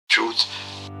truth,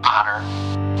 honor,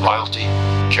 loyalty,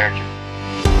 character.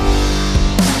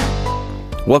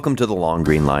 Welcome to the Long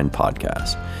Green Line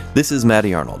podcast. This is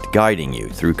Matty Arnold guiding you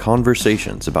through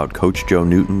conversations about Coach Joe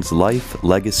Newton's life,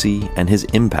 legacy, and his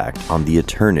impact on the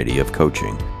eternity of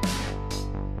coaching.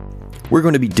 We're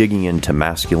going to be digging into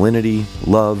masculinity,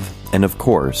 love, and of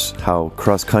course, how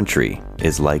cross-country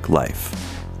is like life.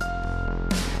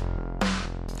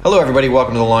 Hello everybody,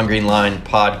 welcome to the Long Green Line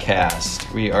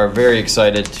podcast. We are very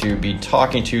excited to be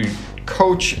talking to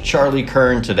Coach Charlie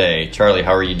Kern today. Charlie,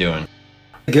 how are you doing?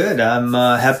 Good. I'm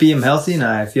happy, I'm healthy, and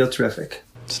I feel terrific.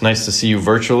 It's nice to see you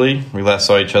virtually. We last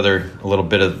saw each other a little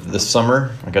bit of this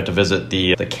summer. I got to visit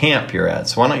the camp you're at.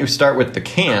 So why don't you start with the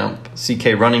camp,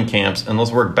 CK running camps, and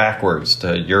let's work backwards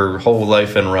to your whole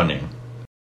life in running.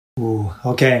 Ooh,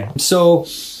 okay. So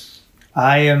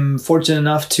I am fortunate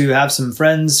enough to have some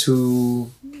friends who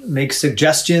make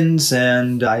suggestions,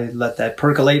 and I let that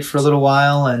percolate for a little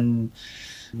while. And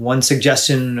one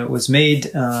suggestion was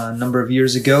made a number of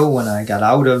years ago when I got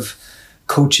out of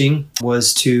coaching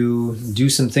was to do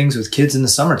some things with kids in the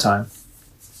summertime.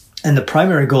 And the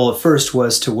primary goal at first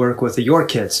was to work with the York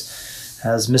kids,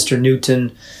 as Mr.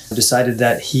 Newton decided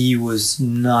that he was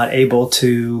not able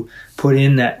to put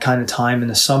in that kind of time in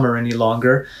the summer any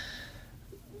longer.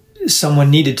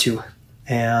 Someone needed to.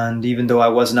 And even though I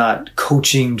was not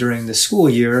coaching during the school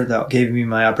year, that gave me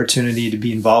my opportunity to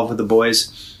be involved with the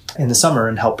boys in the summer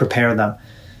and help prepare them.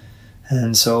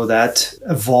 And so that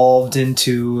evolved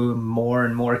into more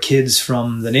and more kids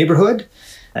from the neighborhood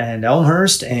and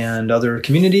Elmhurst and other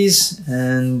communities.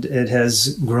 And it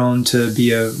has grown to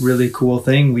be a really cool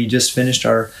thing. We just finished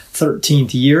our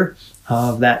 13th year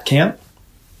of that camp.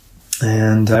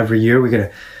 And every year we get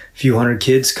a few hundred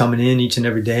kids coming in each and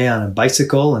every day on a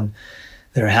bicycle, and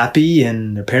they're happy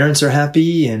and their parents are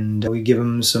happy, and we give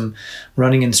them some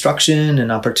running instruction and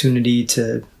opportunity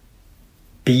to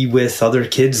be with other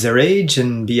kids their age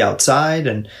and be outside.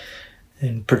 And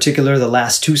in particular, the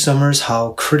last 2 summers,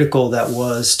 how critical that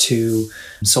was to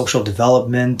social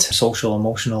development, social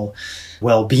emotional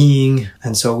well-being.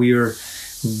 And so we were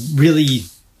really,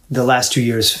 the last 2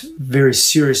 years, very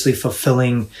seriously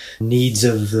fulfilling needs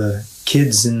of the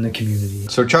kids in the community.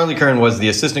 So Charlie Kern was the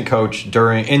assistant coach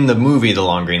in the movie The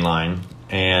Long Green Line,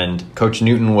 and Coach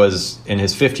Newton was in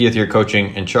his 50th year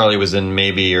coaching, and Charlie was in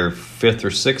maybe your 5th or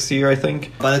 6th year, I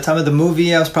think. By the time of the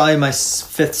movie, I was probably in my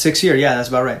 5th, 6th year. Yeah, that's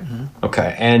about right. Mm-hmm.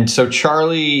 Okay. And so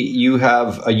Charlie, you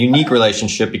have a unique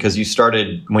relationship because you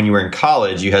started when you were in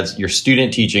college. You had your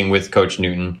student teaching with Coach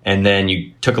Newton, and then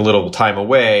you took a little time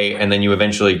away, and then you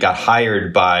eventually got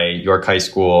hired by York High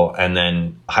School and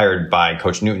then hired by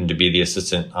Coach Newton to be the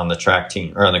assistant on the track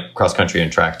team, or on the cross country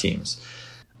and track teams.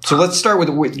 So let's start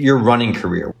with your running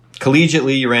career.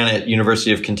 Collegiately, you ran at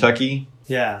University of Kentucky.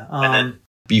 Yeah. And then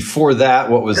before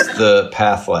that, what was the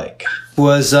path like?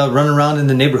 Was running around in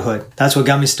the neighborhood. That's what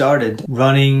got me started.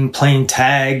 Running, playing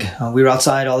tag. We were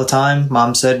outside all the time.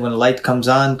 Mom said when the light comes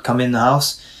on, come in the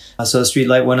house. So the street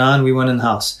light went on, we went in the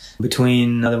house.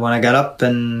 Between when I got up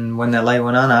and when that light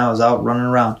went on, I was out running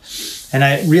around. And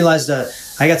I realized that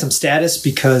I got some status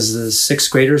because the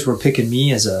 6th graders were picking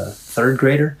me as a 3rd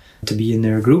grader to be in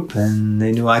their group, and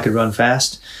they knew I could run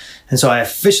fast. And so I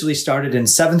officially started in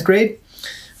 7th grade,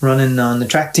 running on the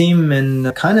track team,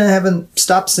 and kind of haven't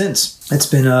stopped since. It's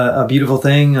been a beautiful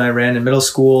thing. I ran in middle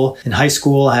school. In high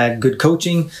school, I had good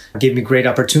coaching, gave me great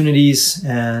opportunities,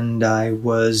 and I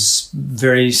was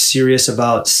very serious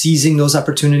about seizing those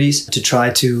opportunities to try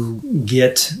to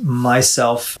get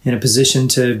myself in a position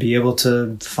to be able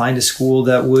to find a school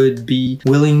that would be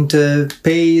willing to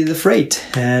pay the freight.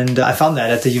 And I found that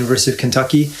at the University of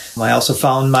Kentucky. I also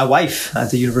found my wife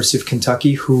at the University of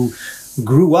Kentucky, who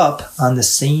grew up on the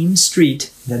same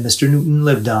street that Mr. Newton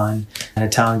lived on in a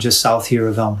town just south here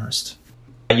of Elmhurst.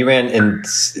 You ran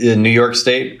in New York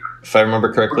State, if I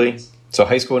remember correctly. So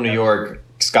high school in New York,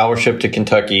 scholarship to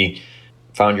Kentucky,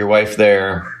 found your wife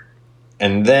there.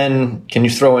 And then can you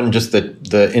throw in just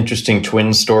the interesting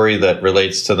twin story that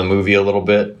relates to the movie a little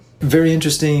bit? Very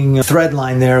interesting thread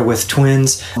line there with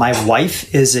twins. My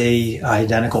wife is a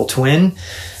identical twin.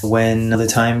 When the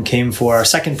time came for our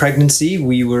 2nd pregnancy,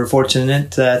 we were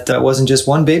fortunate that it wasn't just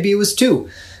one baby, it was 2.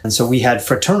 And so we had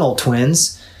fraternal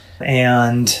twins.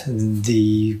 And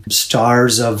the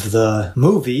stars of the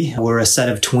movie were a set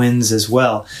of twins as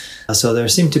well. So there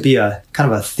seemed to be a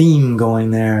kind of a theme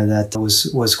going there that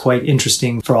was quite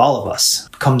interesting for all of us.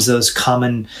 Comes those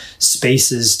common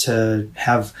spaces to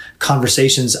have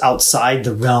conversations outside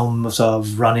the realms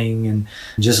of running and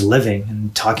just living,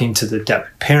 and talking to the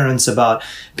parents about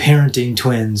parenting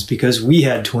twins because we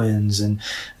had twins, and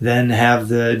then have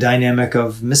the dynamic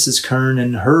of Mrs. Kern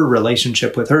and her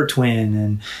relationship with her twin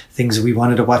and things we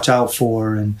wanted to watch out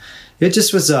for. And it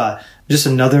just was just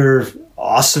another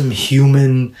awesome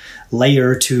human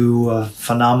layer to a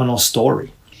phenomenal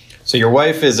story. So your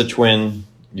wife is a twin,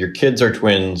 your kids are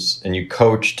twins, and you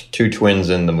coached two twins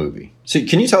in the movie. So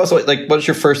can you tell us, what's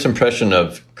your first impression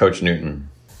of Coach Newton?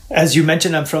 As you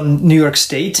mentioned, I'm from New York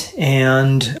State,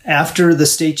 and after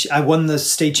I won the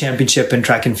state championship in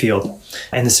track and field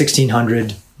in the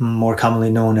 1600, more commonly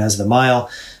known as the mile.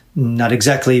 Not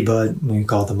exactly, but we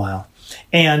call it the mile.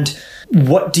 And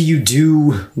what do you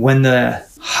do when the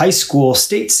high school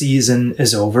state season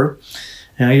is over?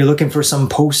 You're looking for some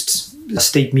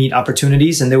post-state meet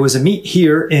opportunities, and there was a meet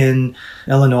here in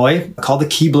Illinois called the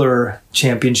Keebler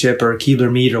Championship or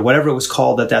Keebler Meet or whatever it was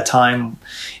called at that time.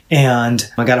 And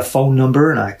I got a phone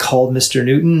number, and I called Mr.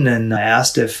 Newton and I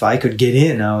asked if I could get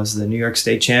in. I was the New York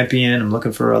State champion. I'm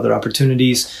looking for other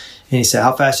opportunities. And he said,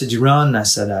 "How fast did you run?" And I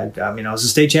said, I was a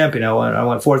state champion. I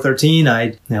went 4:13.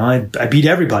 I beat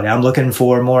everybody. I'm looking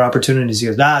for more opportunities. He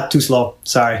goes, too slow.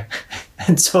 Sorry."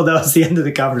 And so that was the end of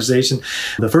the conversation.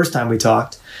 The first time we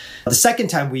talked. The second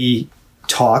time we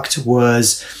talked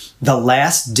was the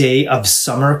last day of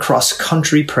summer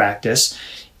cross-country practice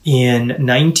in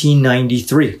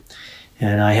 1993.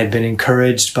 And I had been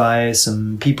encouraged by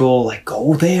some people, like,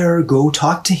 go there, go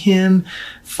talk to him,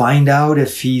 find out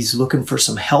if he's looking for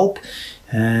some help.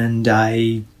 And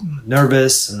I'm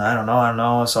nervous, and I don't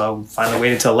know. So I finally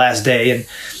waited till the last day, and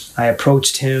I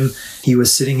approached him. He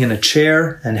was sitting in a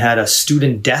chair and had a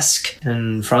student desk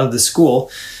in front of the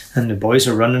school, and the boys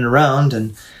were running around,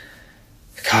 and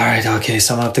all right, okay,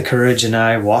 summoned up the courage, and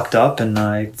I walked up and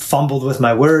I fumbled with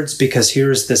my words because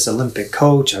here's this Olympic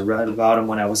coach. I read about him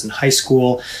when I was in high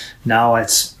school. Now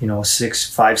it's,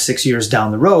 6 years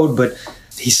down the road, but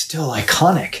he's still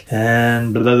iconic.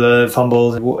 And blah, blah, blah,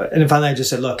 fumbled. And finally I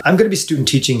just said, look, I'm going to be student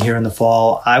teaching here in the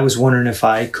fall. I was wondering if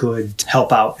I could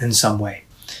help out in some way.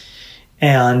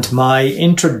 And my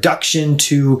introduction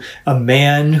to a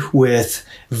man with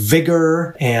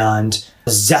vigor and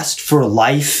zest for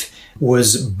life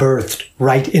was birthed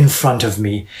right in front of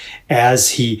me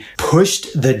as he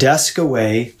pushed the desk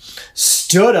away,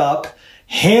 stood up,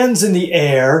 hands in the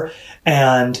air,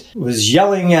 and was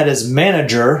yelling at his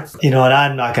manager. And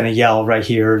I'm not going to yell right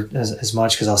here as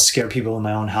much because I'll scare people in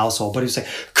my own household. But he was like,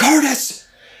 "Curtis,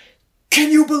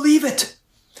 can you believe it?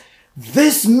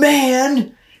 This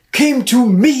man came to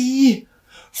me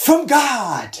from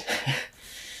God."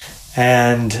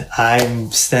 And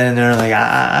I'm standing there like,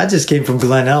 I just came from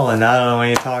Glen Ellen. I don't know what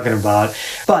you're talking about.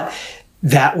 But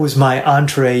that was my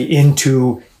entree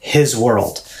into his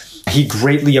world. He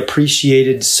greatly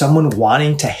appreciated someone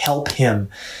wanting to help him.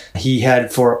 He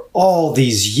had for all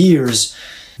these years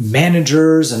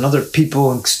managers and other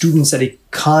people and students that he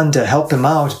conned to help him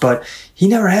out, but he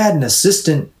never had an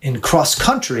assistant in cross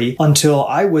country until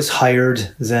I was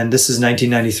hired. Then this is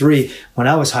 1993, when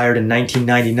I was hired in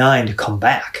 1999 to come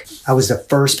back. I was the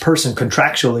first person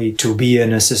contractually to be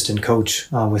an assistant coach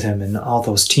with him in all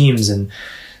those teams, and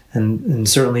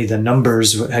certainly the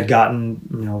numbers had gotten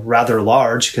rather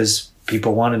large because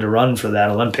people wanted to run for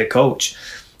that Olympic coach.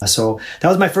 So that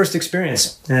was my first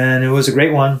experience, and it was a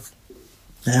great one,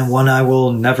 and one I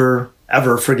will never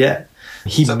ever forget.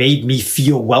 He made me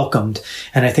feel welcomed.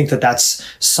 And I think that that's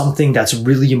something that's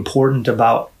really important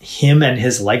about him and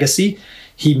his legacy.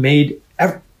 He made,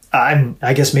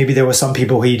 I guess maybe there were some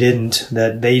people he didn't,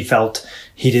 that they felt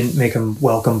he didn't make them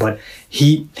welcome, but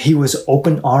he was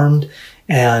open-armed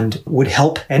and would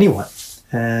help anyone.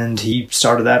 And he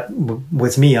started that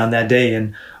with me on that day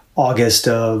in August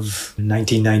of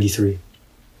 1993.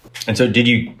 And so did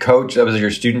you coach? That was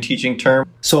your student teaching term?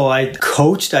 So I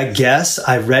coached, I guess.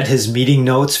 I read his meeting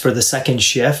notes for the second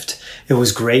shift. It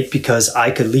was great because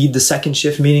I could lead the second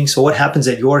shift meeting. So what happens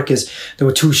at York is there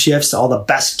were two shifts. All the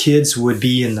best kids would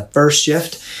be in the first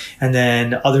shift. And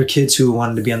then other kids who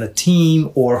wanted to be on the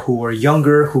team or who were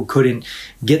younger, who couldn't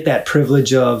get that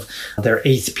privilege of their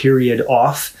 8th period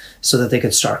off so that they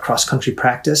could start cross-country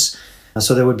practice.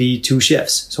 So there would be two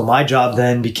shifts. So my job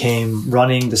then became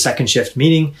running the second shift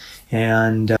meeting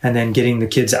and then getting the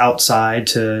kids outside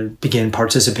to begin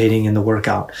participating in the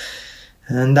workout.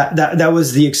 And that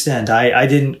was the extent. I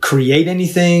didn't create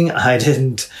anything. I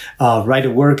didn't write a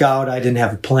workout. I didn't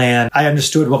have a plan. I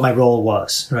understood what my role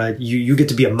was, right? You get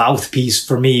to be a mouthpiece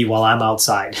for me while I'm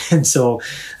outside. And so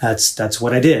that's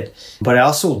what I did. But I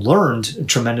also learned a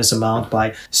tremendous amount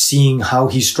by seeing how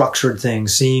he structured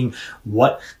things, seeing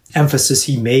what emphasis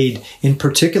he made, in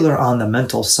particular on the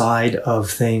mental side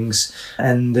of things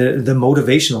and the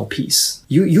motivational piece.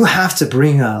 You have to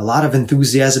bring a lot of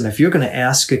enthusiasm if you're going to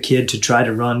ask a kid to try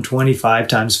to run 25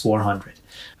 times 400.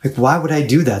 Like, why would I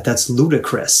do that? That's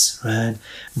ludicrous, right?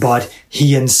 But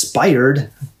he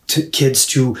inspired kids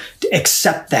to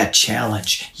accept that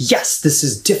challenge. Yes, this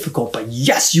is difficult, but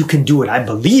yes, you can do it. I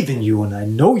believe in you and I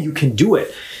know you can do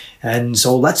it. And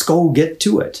so let's go get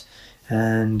to it.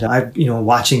 And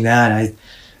watching that,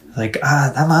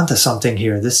 I'm onto something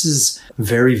here. This is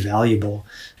very valuable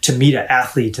to meet an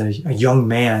athlete, a young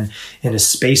man in a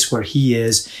space where he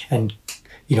is, and,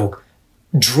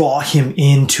 draw him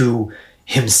into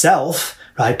himself,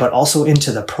 right? But also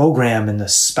into the program and the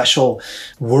special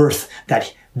worth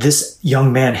that this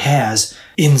young man has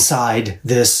inside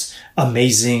this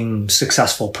amazing,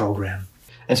 successful program.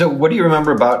 And so what do you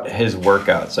remember about his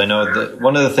workouts? I know that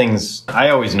one of the things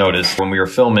I always noticed when we were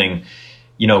filming,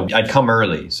 I'd come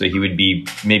early. So he would be,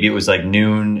 maybe it was like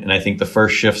noon. And I think the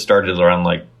first shift started around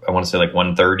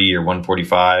 1:30 or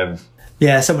 1:45.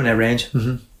 Yeah, somewhere in that range.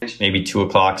 Mm-hmm. Maybe 2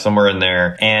 o'clock, somewhere in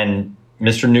there. And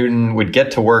Mr. Newton would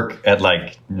get to work at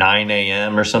 9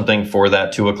 a.m. or something for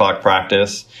that 2 o'clock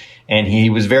practice. And he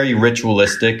was very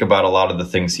ritualistic about a lot of the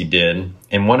things he did.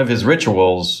 And one of his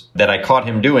rituals that I caught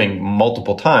him doing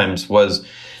multiple times was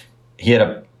he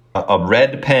had a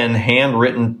red pen,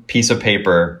 handwritten piece of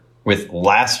paper with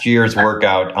last year's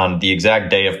workout on the exact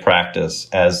day of practice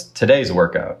as today's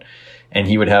workout. And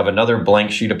he would have another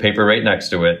blank sheet of paper right next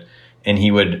to it. And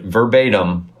he would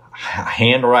verbatim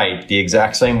handwrite the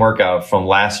exact same workout from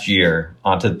last year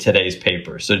onto today's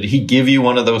paper. So did he give you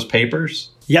one of those papers?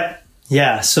 Yep.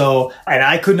 Yeah. So, and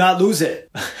I could not lose it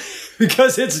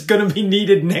because it's going to be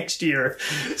needed next year.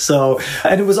 So,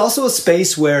 and it was also a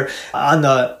space where on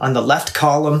the left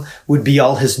column would be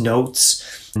all his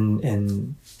notes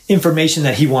and information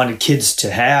that he wanted kids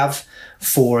to have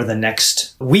for the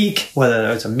next week,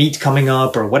 whether it's a meet coming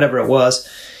up or whatever it was.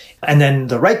 And then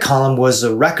the right column was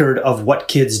a record of what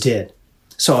kids did.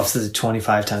 So if the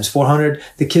 25 times 400,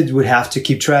 the kids would have to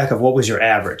keep track of what was your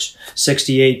average,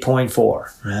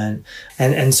 68.4, right?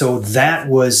 And so that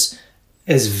was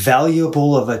as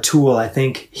valuable of a tool I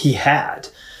think he had.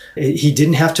 He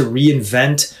didn't have to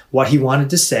reinvent what he wanted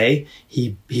to say.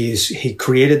 He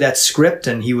created that script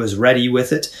and he was ready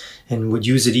with it and would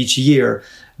use it each year.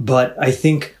 But I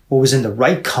think what was in the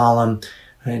right column,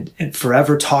 and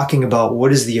forever talking about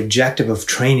what is the objective of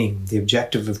training. The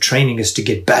objective of training is to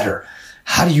get better.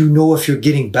 How do you know if you're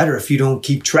getting better if you don't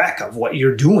keep track of what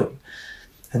you're doing?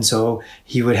 And so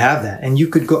he would have that. And he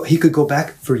could go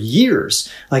back for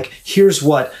years. Like, here's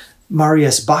what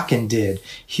Marius Bakken did.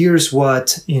 Here's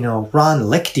what, Ron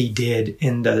Lichty did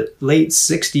in the late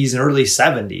 60s and early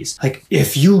 70s. Like,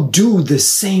 if you do the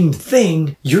same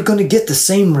thing, you're going to get the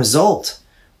same result.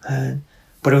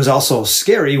 But it was also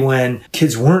scary when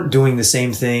kids weren't doing the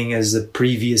same thing as the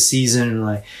previous season.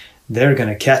 Like, they're going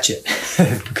to catch it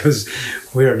because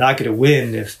we're not going to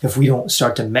win if we don't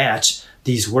start to match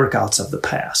these workouts of the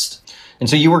past. And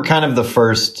so you were kind of the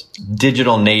first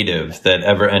digital native that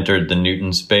ever entered the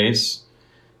Newton space.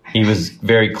 He was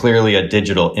very clearly a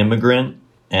digital immigrant,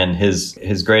 and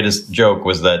his greatest joke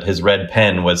was that his red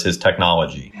pen was his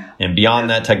technology. And beyond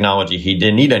that technology, he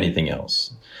didn't need anything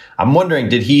else. I'm wondering,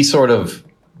 did he sort of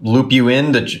loop you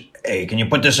in to, hey, can you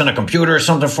put this in a computer or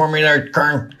something for me there,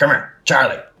 Kern? Come here,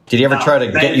 Charlie. Did he ever try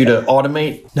to get you to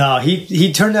automate? No,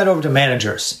 he turned that over to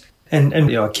managers and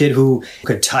a kid who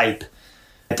could type,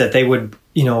 that they would,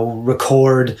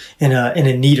 record in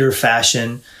a neater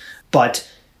fashion. But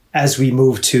as we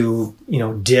moved to,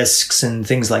 discs and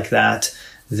things like that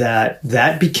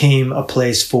became a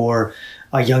place for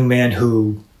a young man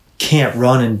who can't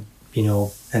run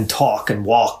and talk and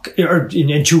walk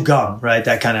and chew gum, right?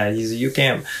 That kind of, you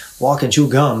can't walk and chew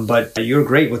gum, but you're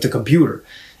great with the computer.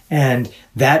 And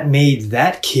that made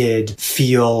that kid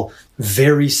feel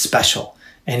very special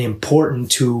and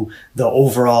important to the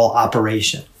overall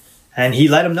operation. And he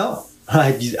let him know,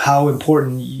 right, how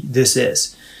important this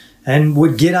is, and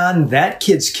would get on that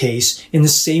kid's case in the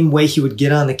same way he would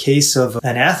get on the case of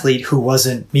an athlete who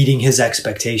wasn't meeting his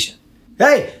expectation.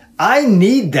 Hey, I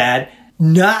need that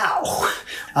now.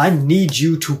 I need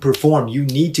you to perform. You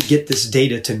need to get this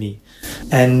data to me.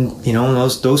 And,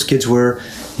 those kids were,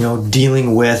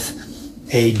 dealing with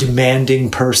a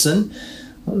demanding person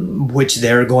which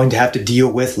they're going to have to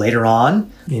deal with later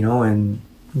on, and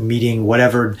meeting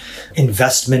whatever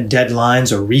investment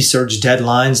deadlines or research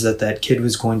deadlines that kid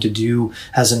was going to do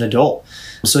as an adult.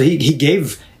 So he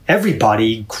gave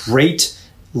everybody great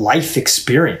life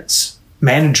experience,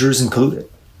 managers included.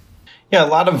 Yeah, a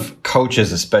lot of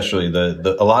coaches, especially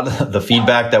a lot of the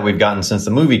feedback that we've gotten since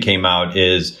the movie came out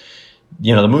is,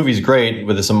 the movie's great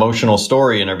with this emotional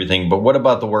story and everything, but what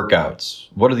about the workouts?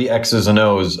 What are the X's and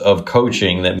O's of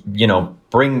coaching that,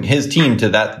 bring his team to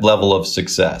that level of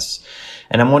success?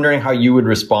 And I'm wondering how you would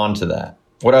respond to that.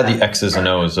 What are the X's and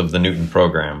O's of the Newton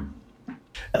program?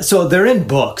 So they're in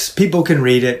books. People can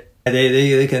read it.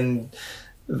 They can,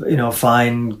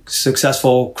 find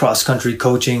Successful Cross-Country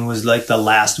Coaching was like the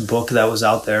last book that was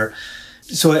out there.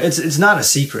 So it's not a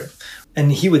secret.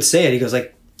 And he would say it. He goes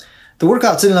like, the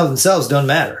workouts in and of themselves don't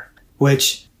matter,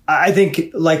 which I think,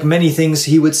 like many things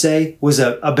he would say, was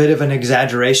a bit of an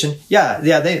exaggeration. Yeah,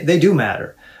 they do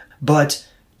matter. But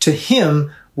to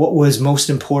him, what was most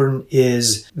important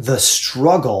is the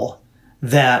struggle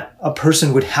that a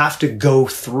person would have to go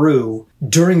through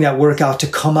during that workout to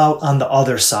come out on the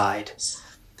other side.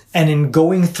 And in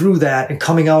going through that and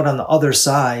coming out on the other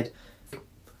side,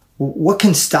 what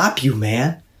can stop you,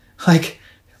 man? Like,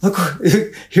 look,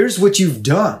 here's what you've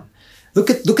done. Look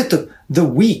at the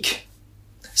week.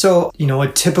 So,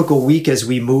 a typical week as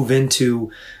we move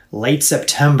into late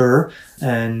September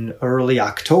and early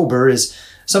October is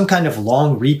some kind of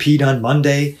long repeat on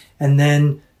Monday, and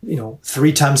then,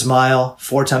 3 times mile,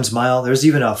 4 times mile. There's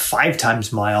even a 5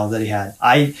 times mile that he had.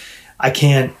 I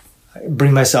can't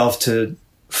bring myself to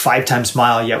 5 times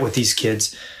mile yet with these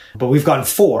kids, but we've gone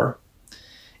 4.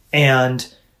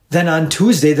 And then on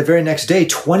Tuesday, the very next day,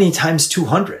 20 times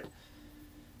 200.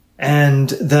 And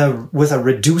with a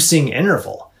reducing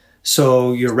interval.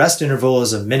 So your rest interval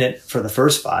is a minute for the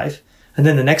first 5. And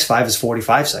then the next 5 is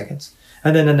 45 seconds.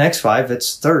 And then the next 5,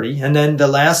 it's 30. And then the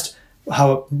last,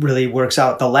 how it really works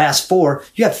out, the last 4,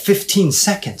 you have 15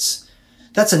 seconds.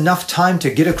 That's enough time to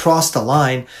get across the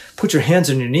line, put your hands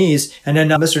on your knees, and then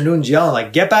Mr. Newton's yelling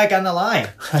like, get back on the line.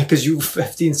 Because you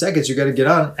 15 seconds, you got to get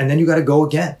on, and then you got to go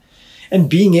again. And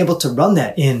being able to run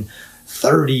that in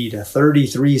 30 to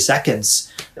 33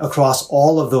 seconds across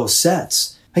all of those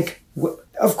sets. Like,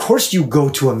 of course you go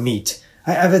to a meet.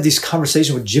 I've had this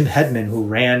conversation with Jim Hedman, who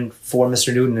ran for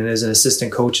Mr. Newton and is an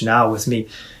assistant coach now with me.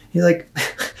 He's like,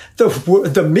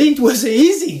 the meet was an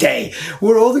easy day.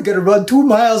 We're only going to run 2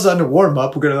 miles on the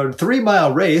warm-up. We're going to run a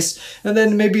 3-mile race and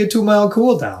then maybe a 2-mile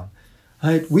cool down.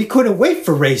 We couldn't wait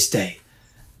for race day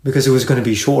because it was going to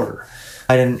be shorter.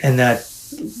 And that,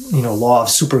 law of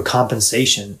super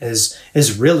compensation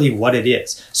is really what it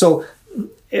is. So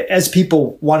as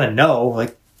people want to know,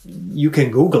 like, you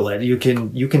can Google it. You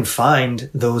can find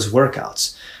those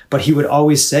workouts. But he would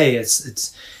always say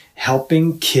it's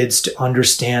helping kids to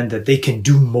understand that they can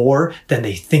do more than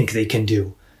they think they can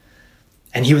do.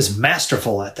 And he was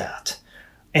masterful at that.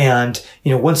 And,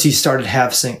 once he started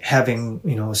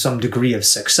having, some degree of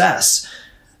success,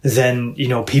 then,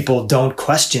 people don't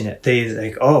question it. They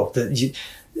like,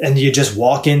 and you just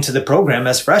walk into the program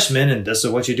as freshmen, and this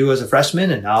is what you do as a freshman.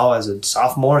 And now as a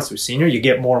sophomore through senior, you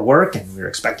get more work, and we're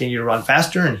expecting you to run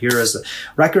faster. And here is the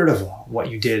record of what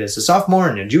you did as a sophomore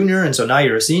and a junior. And so now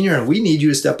you're a senior, and we need you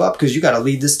to step up because you got to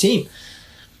lead this team.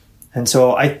 And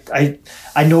so I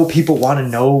know people want to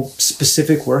know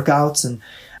specific workouts, and,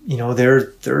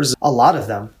 there's a lot of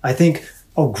them. I think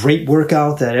a great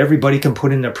workout that everybody can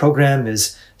put in their program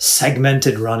is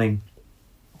segmented running.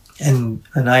 And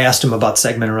I asked him about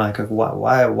segmented running. Like,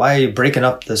 why are you breaking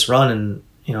up this run? And,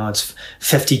 it's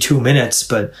 52 minutes,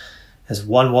 but it's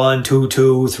 1-1,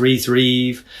 2-2,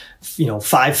 3-3,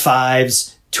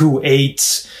 5-5s,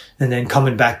 2-8s, and then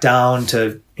coming back down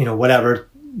to, whatever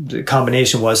the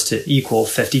combination was to equal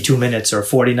 52 minutes or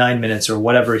 49 minutes or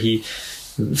whatever he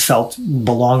felt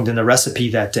belonged in the recipe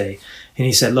that day. And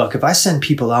he said, look, if I send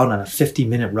people out on a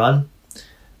 50-minute run,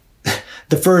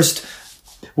 the first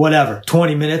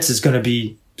 20 minutes is going to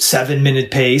be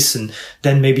 7-minute pace, and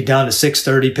then maybe down to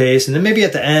 6:30 pace. And then maybe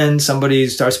at the end, somebody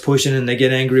starts pushing and they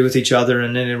get angry with each other,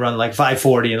 and then they run like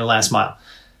 5:40 in the last mile.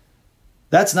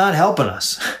 That's not helping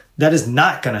us. That is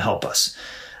not going to help us.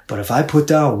 But if I put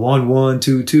down 1-1,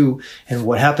 2-2, and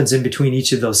what happens in between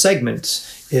each of those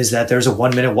segments is that there's a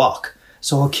 1-minute walk.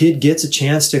 So a kid gets a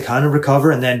chance to kind of recover,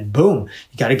 and then boom,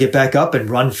 you got to get back up and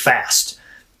run fast.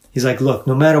 He's like, look,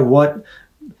 no matter what,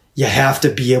 you have to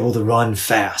be able to run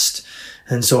fast.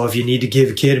 And so if you need to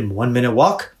give a kid a 1-minute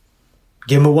walk,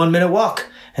 give him a 1-minute walk,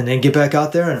 and then get back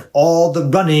out there, and all the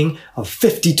running of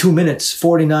 52 minutes,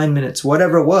 49 minutes,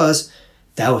 whatever it was,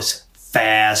 that was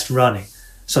fast running.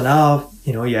 So now,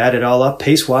 you add it all up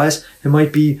pace-wise, it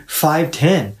might be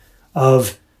 5:10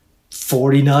 of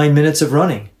 49 minutes of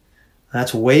running.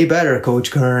 That's way better,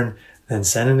 Coach Kern, than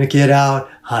sending a kid out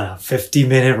on a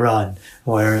 50-minute run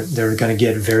where they're going to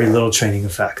get very little training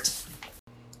effect.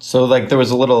 So there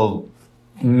was a little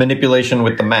manipulation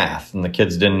with the math and the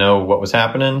kids didn't know what was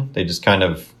happening. They just kind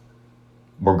of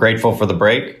were grateful for the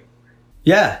break.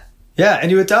 Yeah.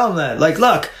 And you would tell them that,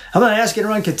 look, I'm going to ask you to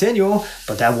run continual,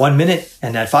 but that 1 minute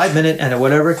and that 5 minute and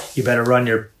whatever, you better run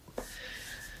your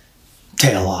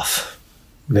tail off.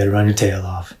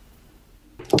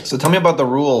 So tell me about the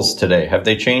rules today. Have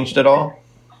they changed at all?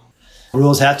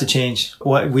 Rules have to change.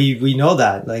 What we know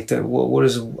that. What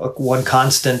is one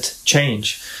constant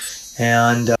change?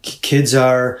 And kids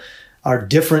are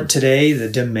different today.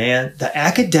 The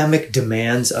academic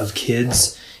demands of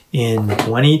kids in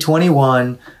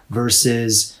 2021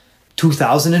 versus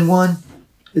 2001,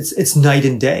 it's night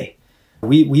and day.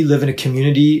 We live in a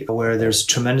community where there's a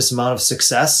tremendous amount of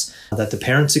success that the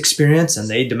parents experience, and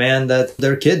they demand that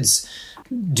their kids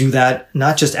do that,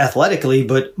 not just athletically,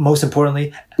 but most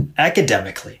importantly,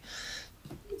 academically.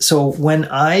 So when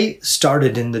I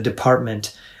started in the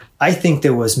department, I think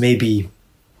there was maybe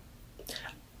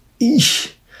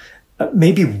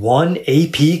one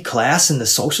AP class in the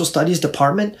social studies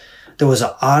department. There was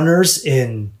an honors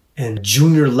in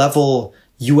junior level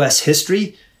U.S.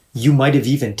 history. You might have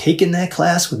even taken that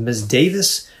class with Ms.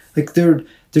 Davis.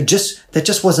 That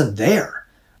just wasn't there.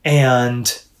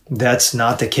 And that's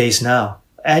not the case now.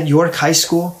 At York High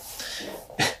School,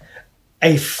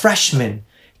 a freshman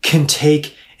can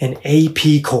take an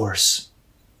AP course.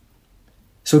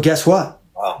 So guess what?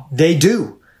 Wow. They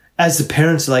do. As the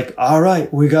parents all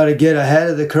right, we got to get ahead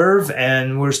of the curve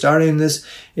and we're starting this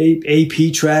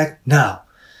AP track now.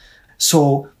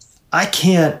 So I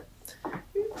can't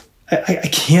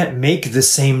make the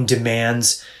same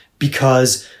demands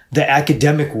because the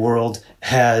academic world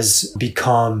has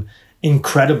become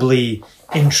incredibly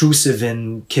intrusive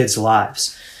in kids'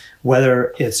 lives.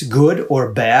 Whether it's good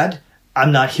or bad,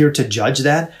 I'm not here to judge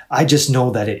that. I just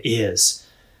know that it is.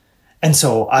 And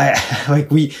so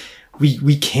we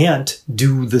can't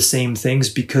do the same things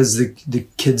because the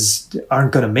kids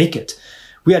aren't going to make it.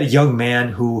 We had a young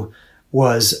man who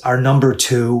was our number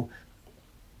 2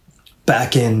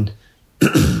 back in,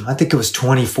 I think it was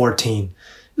 2014. He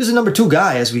was a number 2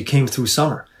 guy as we came through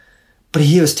summer, but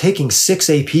he was taking 6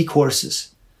 AP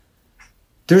courses.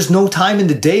 There's no time in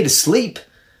the day to sleep.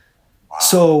 Wow.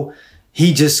 So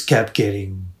he just kept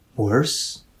getting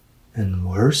worse and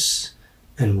worse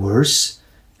and worse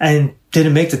and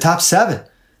didn't make the top 7.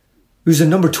 He was a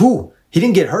number 2. He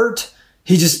didn't get hurt.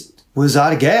 He just was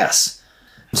out of gas.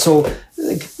 So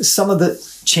some of the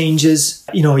changes,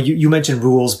 you mentioned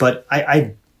rules, but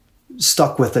I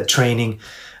stuck with the training.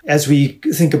 As we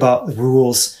think about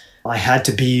rules, I had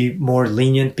to be more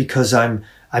lenient because I'm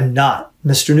not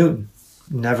Mr. Newton.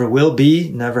 Never will be,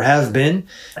 never have been.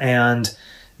 And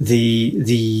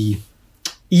the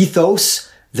ethos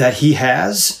that he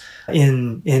has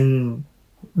in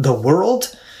the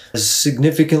world is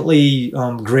significantly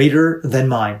greater than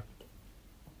mine.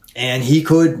 And he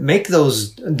could make those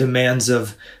demands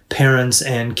of parents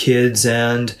and kids,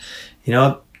 and you're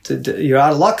out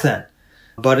of luck then.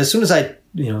 But as soon as I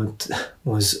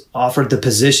was offered the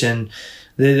position,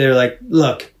 they're like,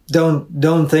 look,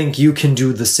 don't think you can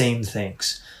do the same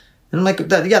things. And I'm like,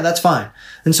 yeah, that's fine.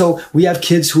 And so we have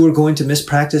kids who are going to miss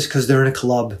practice because they're in a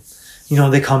club.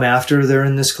 They come after they're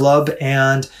in this club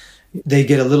and they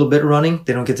get a little bit running.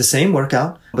 They don't get the same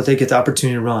workout, but they get the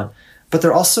opportunity to run. But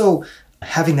they're also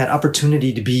having that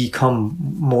opportunity to become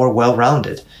more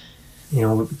well-rounded.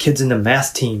 Kids in the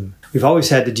math team. We've always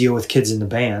had to deal with kids in the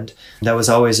band. That was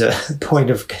always a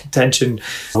point of contention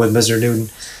with Mr.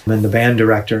 Newton and the band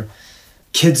director.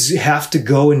 Kids have to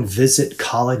go and visit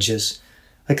colleges.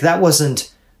 That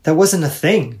wasn't a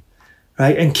thing,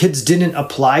 right? And kids didn't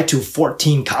apply to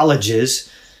 14 colleges,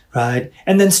 right?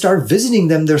 And then start visiting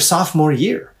them their sophomore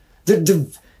year.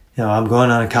 I'm going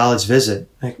on a college visit.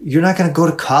 You're not going to go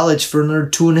to college for another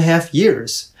 2.5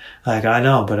 years. I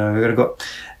know, but I'm going to go.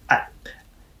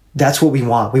 That's what we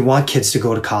want. We want kids to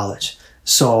go to college.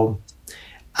 So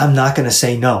I'm not going to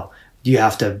say no. You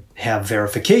have to have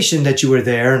verification that you were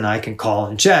there and I can call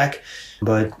and check,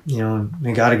 but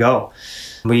we got to go.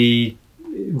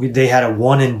 They had a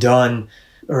one and done,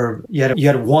 or you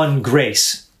had one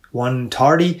grace, one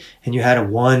tardy, and you had a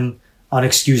one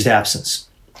unexcused absence.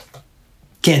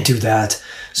 Can't do that.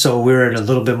 So we're in a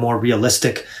little bit more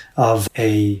realistic of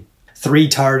a 3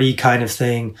 tardy kind of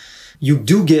thing. You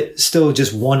do get still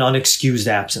just one unexcused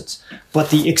absence,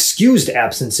 but the excused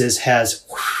absences has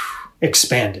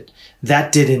expanded.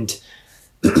 that didn't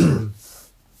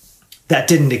that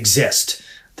didn't exist.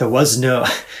 There was no,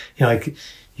 like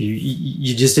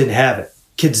you just didn't have it.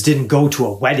 Kids didn't go to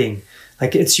a wedding.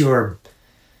 Like it's your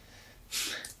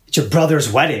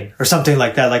brother's wedding or something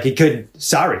like that. Like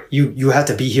you have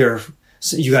to be here.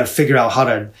 So you got to figure out how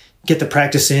to get the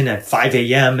practice in at 5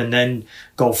 a.m. and then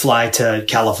go fly to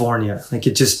California. Like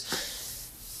it just,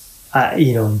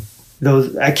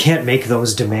 those, I can't make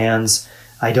those demands.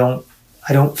 I don't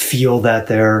feel that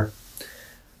they're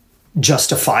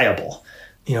justifiable.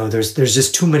 There's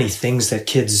just too many things that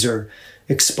kids are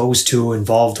exposed to,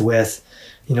 involved with.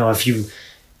 If you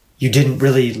didn't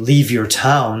really leave your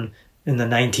town in the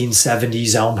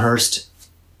 1970s, Elmhurst,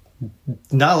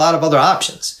 not a lot of other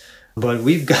options. But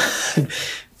we've got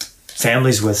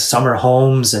families with summer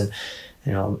homes and,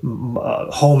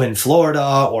 home in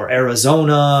Florida or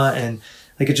Arizona. And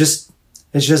like, it's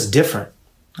just different.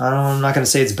 I'm not going to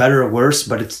say it's better or worse,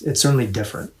 but it's certainly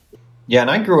different. Yeah.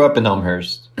 And I grew up in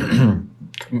Elmhurst.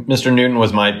 Mr. Newton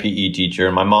was my PE teacher,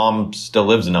 and my mom still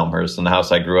lives in Elmhurst, in the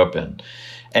house I grew up in.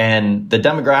 And the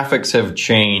demographics have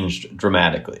changed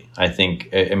dramatically. I think,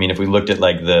 if we looked at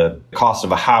like the cost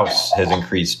of a house has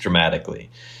increased dramatically.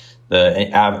 The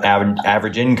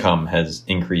average income has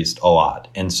increased a lot.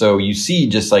 And so you see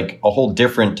just like a whole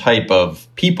different type of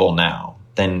people now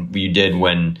than you did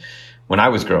when I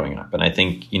was growing up. And I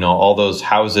think, all those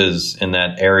houses in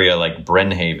that area, like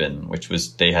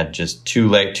Brenhaven, they had just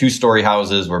two-story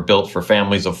houses were built for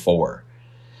families of 4.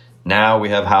 Now we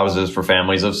have houses for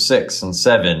families of 6 and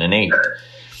 7 and 8.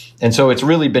 And so it's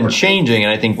really been changing.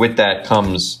 And I think with that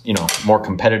comes, more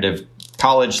competitive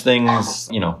college things.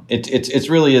 It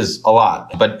really is a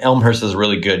lot. But Elmhurst is a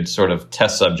really good sort of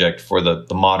test subject for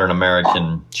the modern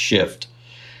American shift.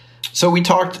 So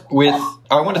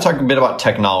I want to talk a bit about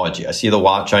technology. I see the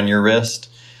watch on your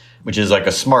wrist, which is like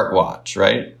a smart watch,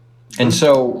 right? And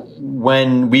so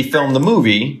when we filmed the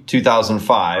movie,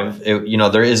 2005,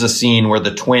 there is a scene where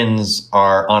the twins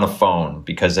are on a phone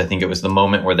because I think it was the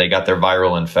moment where they got their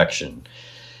viral infection.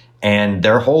 And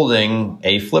they're holding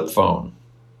a flip phone,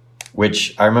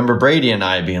 which I remember Brady and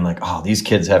I being like, oh, these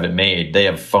kids have it made. They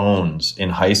have phones in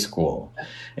high school.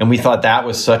 And we thought that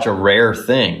was such a rare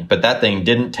thing. But that thing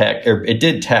didn't text, or it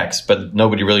did text, but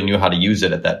nobody really knew how to use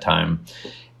it at that time.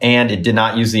 And it did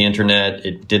not use the internet.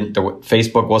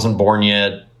 Facebook wasn't born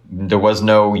yet. There was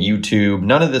no YouTube.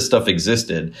 None of this stuff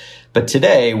existed. But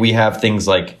today we have things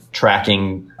like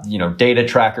tracking, data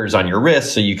trackers on your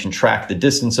wrist. So you can track the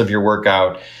distance of your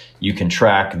workout. You can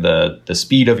track the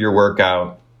speed of your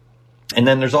workout. And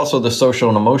then there's also the social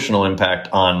and emotional impact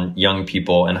on young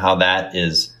people and how that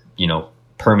is,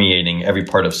 permeating every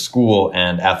part of school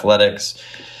and athletics.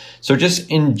 So just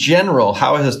in general,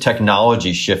 how has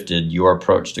technology shifted your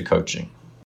approach to coaching?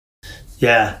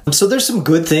 Yeah. So there's some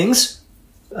good things.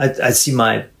 I see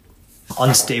my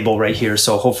unstable right here.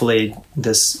 So hopefully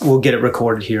we'll get it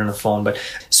recorded here on the phone. But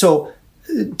so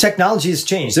technology has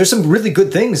changed. There's some really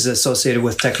good things associated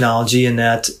with technology in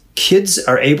that kids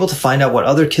are able to find out what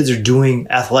other kids are doing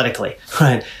athletically,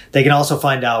 right? They can also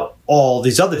find out all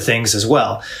these other things as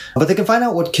well, but they can find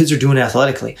out what kids are doing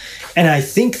athletically. And I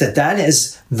think that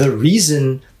is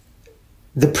the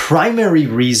primary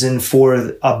reason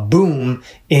for a boom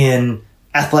in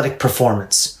athletic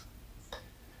performance.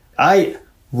 Like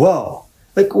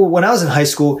when I was in high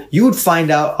school, you would find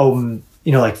out,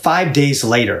 like 5 days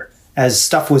later as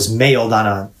stuff was mailed on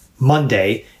a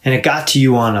Monday and it got to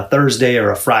you on a Thursday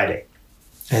or a Friday.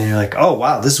 And you're like, oh,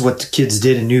 wow, this is what the kids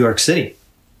did in New York City.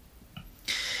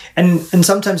 And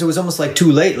sometimes it was almost like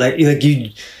too late.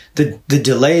 The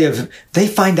delay of, they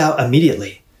find out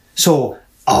immediately. So,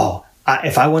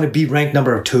 if I want to be ranked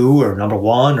number 2 or number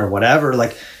 1 or whatever,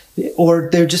 or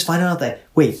they're just finding out that,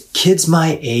 wait, kids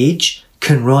my age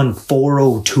can run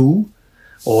 4:02.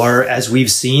 Or as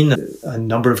we've seen, a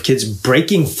number of kids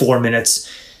breaking 4 minutes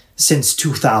since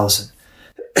 2000.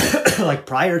 Like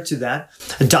prior to that,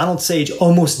 Donald Sage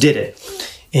almost did it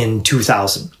in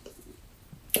 2000.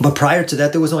 But prior to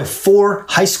that, there was only 4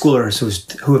 high schoolers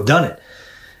who have done it.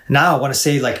 Now I want to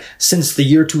say since the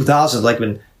year 2000,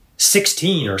 been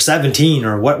 16 or 17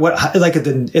 or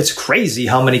it's crazy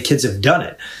how many kids have done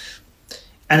it.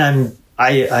 And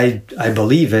I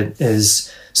believe it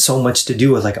is so much to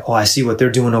do with I see what they're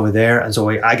doing over there. And so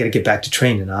I got to get back to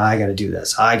training. I got to do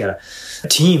this.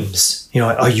 Teams,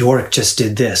 York just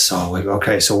did this.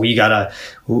 Okay. So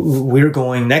we're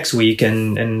going next week.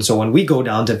 And so when we go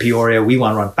down to Peoria, we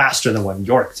want to run faster than what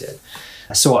York did.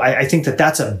 So I think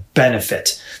that's a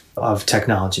benefit of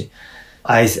technology.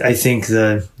 I think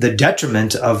the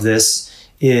detriment of this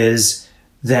is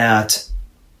that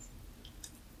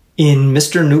in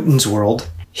Mr. Newton's world,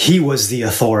 he was the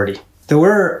authority.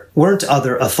 There weren't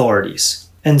other authorities.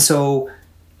 And so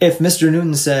if Mr.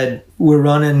 Newton said, we're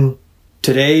running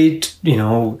today,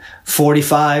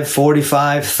 45,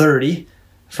 30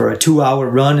 for a 2-hour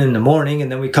run in the morning, and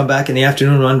then we come back in the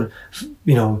afternoon,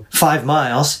 run, 5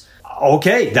 miles.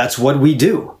 Okay, that's what we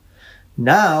do.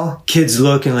 Now kids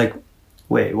look and like,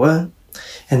 wait, what?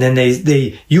 And then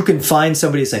you can find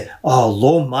somebody say, oh,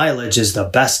 low mileage is the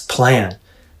best plan.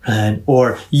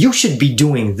 Or you should be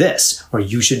doing this, or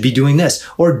you should be doing this,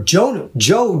 or Joe,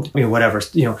 whatever,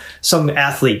 some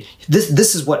athlete.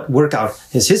 This is what workout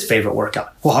is his favorite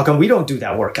workout. Well, how come we don't do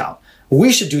that workout?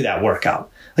 We should do that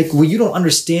workout. You don't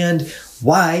understand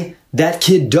why that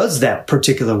kid does that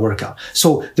particular workout.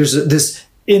 So there's this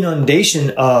inundation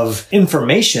of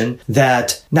information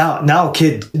that now a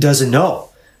kid doesn't know,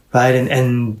 right?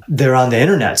 And they're on the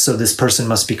internet, so this person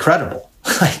must be credible.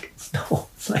 No.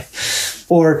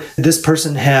 Or this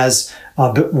person has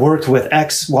worked with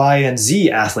X, Y, and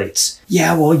Z athletes.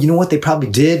 Yeah, well, you know what they probably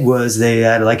did was they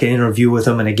had an interview with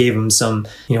them and they gave them some,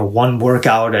 one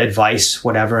workout advice,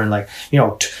 whatever. And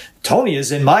Tony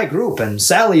is in my group and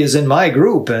Sally is in my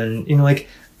group. And,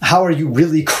 how are you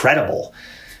really credible?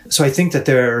 So I think that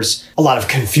there's a lot of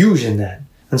confusion then.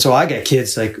 And so I get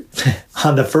kids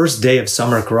on the first day of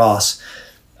summer cross,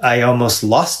 I almost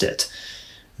lost it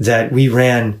that we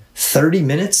ran 30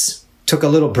 minutes. Took a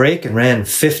little break and ran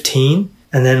 15.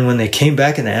 And then when they came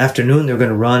back in the afternoon, they were going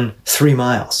to run 3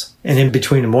 miles. And in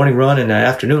between the morning run and the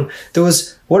afternoon, there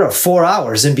was, 4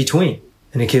 hours in between.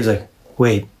 And the kid was like,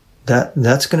 wait,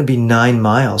 that's going to be 9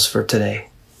 miles for today.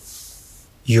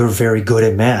 You're very good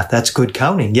at math. That's good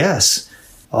counting. Yes.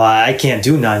 Oh, I can't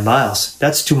do 9 miles.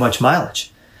 That's too much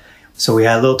mileage. So we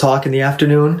had a little talk in the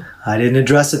afternoon. I didn't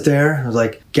address it there. I was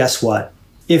like, guess what?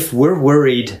 If we're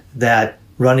worried that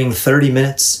running 30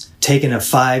 minutes, taking a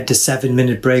 5 to 7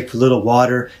 minute break for a little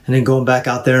water, and then going back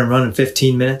out there and running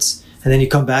 15 minutes. And then you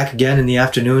come back again in the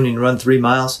afternoon and run 3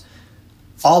 miles,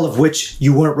 all of which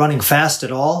you weren't running fast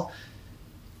at all.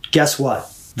 Guess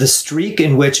what? The streak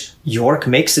in which York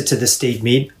makes it to the state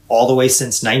meet all the way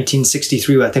since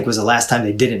 1963, I think was the last time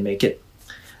they didn't make it.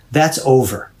 That's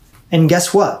over. And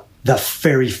guess what? The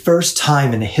very first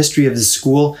time in the history of the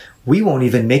school, we won't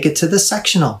even make it to the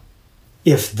sectional.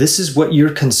 If this is what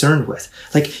you're concerned with,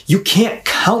 you can't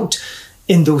count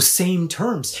in those same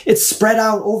terms. It's spread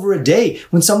out over a day.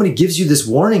 When somebody gives you this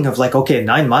warning of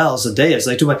 9 miles a day is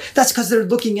too much, that's because they're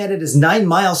looking at it as 9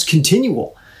 miles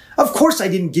continual. Of course I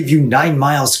didn't give you 9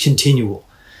 miles continual.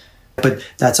 But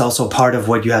that's also part of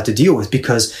what you have to deal with,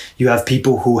 because you have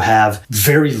people who have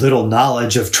very little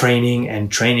knowledge of training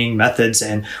and training methods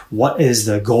and what is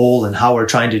the goal and how we're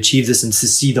trying to achieve this and to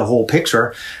see the whole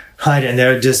picture. Right, and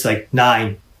they're just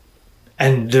 9,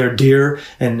 and they're deer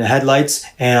and headlights,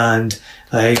 and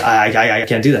I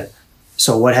can't do that.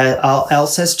 So what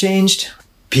else has changed?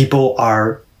 People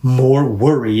are more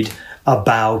worried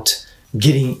about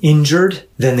getting injured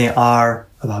than they are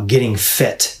about getting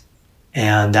fit,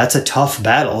 and that's a tough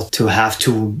battle to have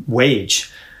to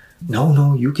wage.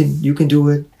 No, you can do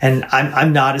it. And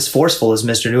I'm not as forceful as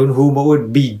Mr. Newton, who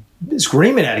would be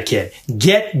screaming at a kid,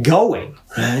 "Get going!"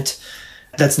 Right.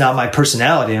 That's not my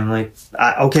personality. I'm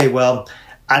okay, well,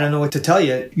 I don't know what to tell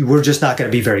you. We're just not going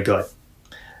to be very good.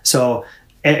 So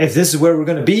if this is where we're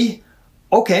going to be,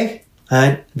 okay.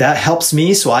 And that helps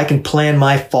me so I can plan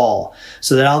my fall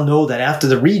so that I'll know that after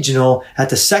the regional, at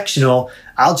the sectional,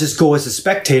 I'll just go as a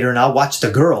spectator and I'll watch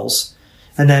the girls.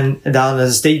 And then down at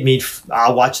the state meet,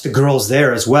 I'll watch the girls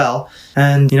there as well.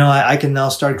 And, I can now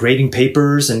start grading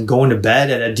papers and going to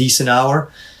bed at a decent hour.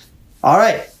 All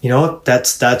right,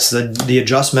 that's the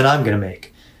adjustment I'm going to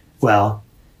make. Well,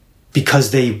 because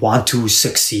they want to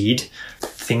succeed,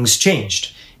 things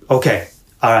changed. Okay,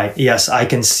 all right, yes, I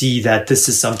can see that this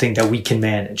is something that we can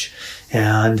manage.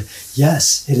 And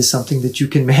yes, it is something that you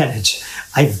can manage.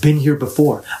 I've been here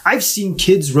before. I've seen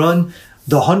kids run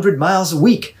the 100 miles a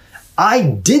week. I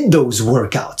did those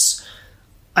workouts.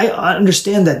 I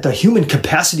understand that the human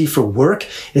capacity for work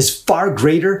is far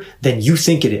greater than you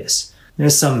think it is.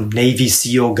 There's some Navy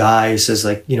SEAL guy who says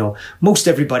most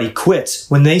everybody quits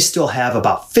when they still have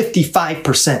about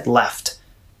 55% left.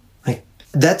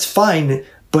 That's fine.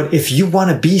 But if you want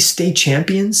to be state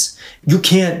champions, you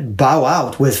can't bow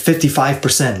out with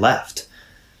 55% left.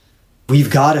 We've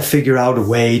got to figure out a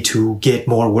way to get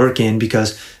more work in,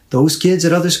 because those kids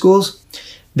at other schools,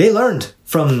 they learned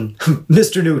from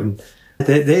Mr. Newton.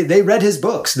 They read his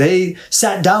books. They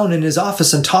sat down in his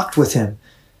office and talked with him.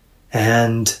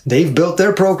 And they've built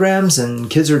their programs, and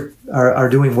kids are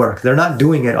doing work. They're not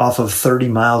doing it off of 30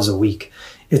 miles a week.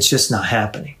 It's just not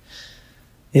happening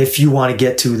if you want to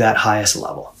get to that highest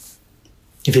level.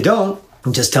 If you don't,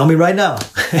 just tell me right now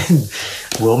and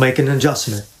we'll make an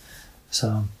adjustment.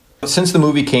 So since the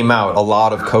movie came out, a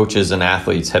lot of coaches and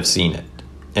athletes have seen it,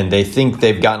 and they think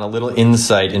they've gotten a little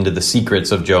insight into the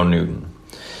secrets of Joe Newton.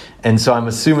 And so I'm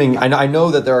assuming, I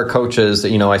know that there are coaches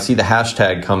that, I see the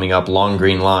hashtag coming up, Long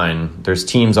Green Line. There's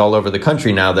teams all over the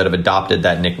country now that have adopted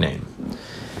that nickname.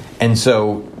 And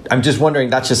so I'm just wondering,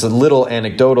 that's just a little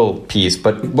anecdotal piece,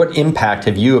 but what impact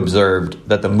have you observed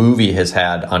that the movie has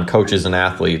had on coaches and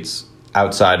athletes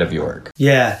outside of York?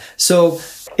 Yeah, so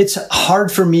it's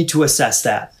hard for me to assess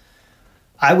that.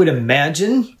 I would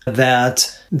imagine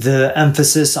that the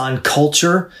emphasis on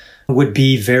culture would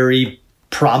be very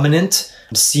prominent,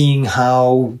 seeing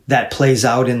how that plays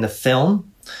out in the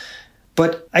film.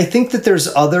 But I think that there's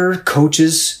other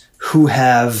coaches who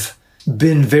have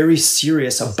been very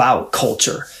serious about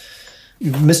culture.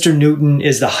 Mr. Newton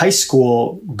is the high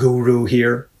school guru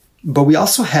here, but we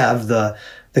also have the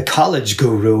college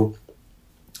guru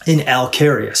in Al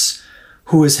Carius,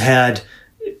 who has had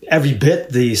every bit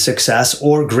the success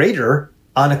or greater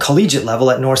on a collegiate level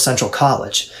at North Central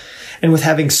College. And with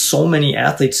having so many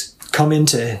athletes come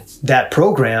into that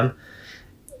program,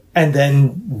 and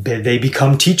then they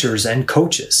become teachers and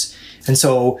coaches. And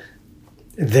so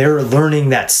they're learning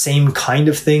that same kind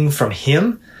of thing from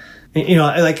him.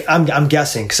 Like I'm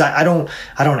guessing, because I don't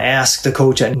ask the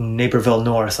coach at Naperville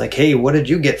North, like, hey, what did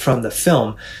you get from the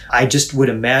film? I just would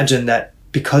imagine that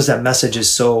because that message is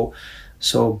so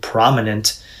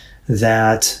prominent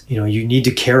that, you need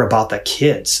to care about the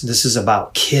kids. This is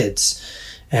about kids.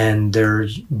 And they're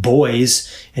boys,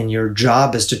 and your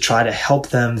job is to try to help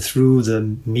them through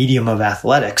the medium of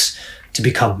athletics to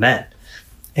become men.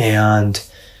 And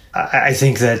I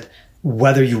think that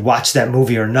whether you watch that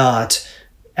movie or not,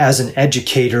 as an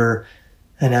educator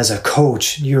and as a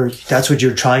coach, that's what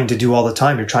you're trying to do all the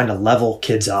time. You're trying to level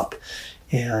kids up.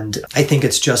 And I think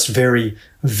it's just very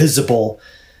visible,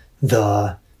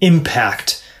 the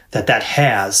impact that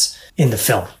has in the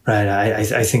film, right?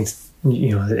 I think,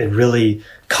 it really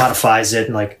codifies it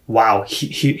and like, wow,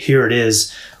 here it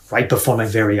is right before my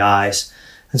very eyes.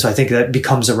 And so I think that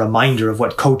becomes a reminder of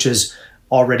what coaches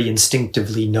already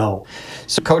instinctively know.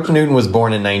 So Coach Newton was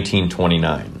born in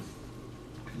 1929,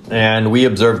 and we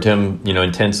observed him,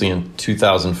 intensely in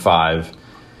 2005,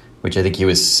 which I think he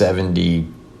was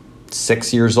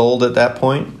 76 years old at that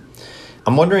point.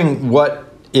 I'm wondering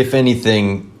what, if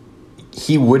anything,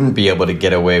 he wouldn't be able to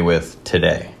get away with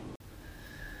today.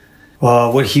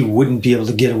 What he wouldn't be able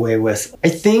to get away with. I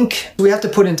think we have to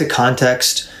put into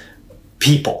context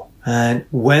people and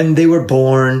when they were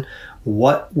born,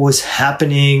 what was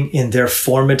happening in their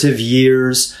formative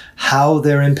years, how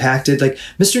they're impacted. Like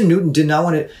Mr. Newton did not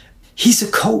want to, he's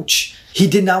a coach. He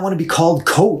did not want to be called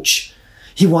coach.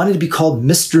 He wanted to be called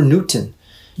Mr. Newton.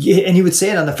 And he would say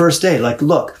it on the first day, like,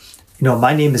 look,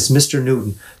 my name is Mr.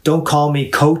 Newton. Don't call me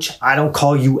coach. I don't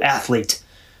call you athlete.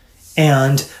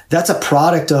 And that's a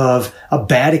product of a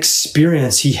bad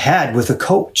experience he had with a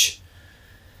coach.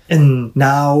 And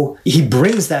now he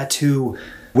brings that to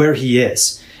where he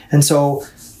is. And so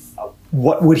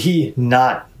what would he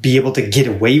not be able to get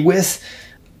away with?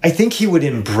 I think he would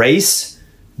embrace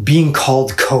being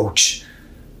called coach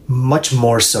much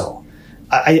more so.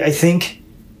 I think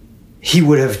he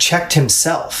would have checked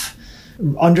himself,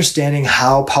 understanding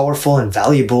how powerful and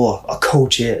valuable a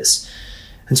coach is.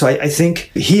 And so I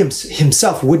think he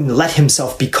himself wouldn't let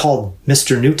himself be called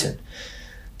Mr. Newton,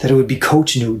 that it would be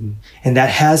Coach Newton. And that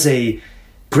has a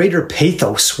greater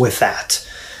pathos with that,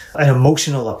 an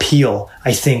emotional appeal,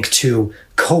 I think, to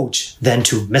coach than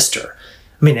to Mr.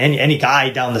 I mean, any guy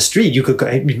down the street, you could go,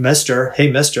 hey,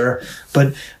 Mr.,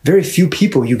 but very few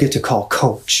people you get to call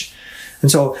coach. And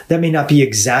so that may not be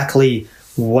exactly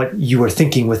what you were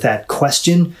thinking with that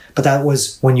question, but that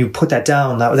was, when you put that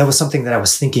down, that was something that I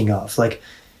was thinking of. Like,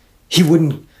 he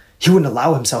wouldn't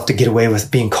allow himself to get away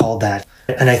with being called that.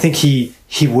 And I think he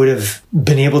would have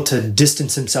been able to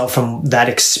distance himself from that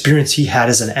experience he had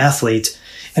as an athlete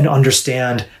and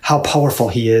understand how powerful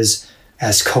he is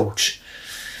as coach.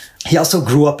 He also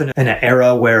grew up in an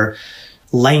era where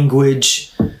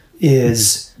language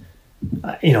is,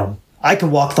 I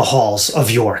can walk the halls of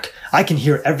York. I can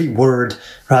hear every word,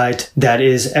 right, that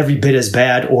is every bit as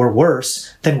bad or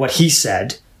worse than what he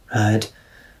said, right?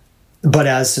 But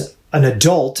as an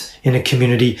adult in a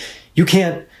community, you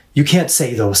can't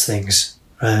say those things,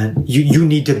 right? You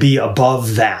need to be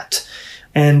above that.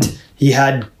 And he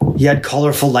had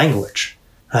colorful language,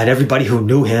 right? Everybody who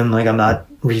knew him, like, I'm not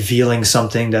revealing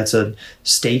something that's a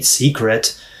state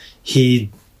secret.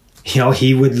 He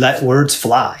would let words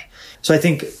fly. So I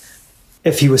think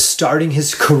if he was starting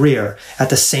his career at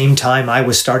the same time I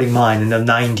was starting mine in the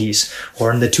 90s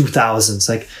or in the 2000s,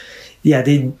 like, yeah,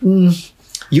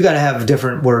 you got to have a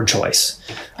different word choice.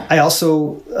 I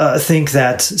also think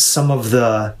that some of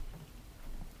the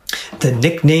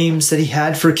nicknames that he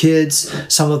had for kids,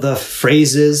 some of the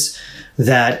phrases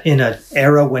that in an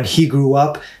era when he grew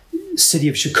up, city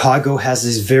of Chicago has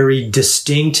these very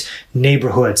distinct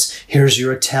neighborhoods. Here's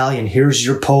your Italian, here's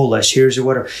your Polish, here's your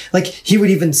whatever. Like, he would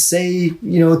even say,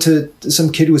 to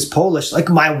some kid who was Polish, like,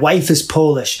 my wife is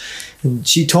Polish, and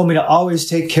she told me to always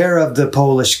take care of the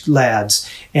Polish lads,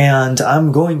 and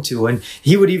I'm going to. And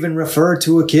he would even refer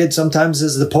to a kid sometimes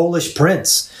as the Polish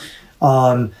prince.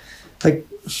 That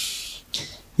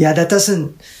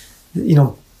doesn't,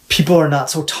 people are not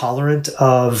so tolerant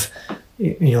of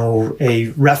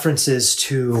references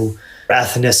to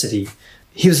ethnicity.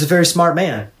 He was a very smart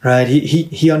man, right?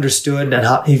 He understood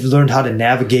and he learned how to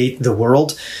navigate the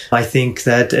world. I think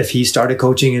that if he started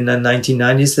coaching in the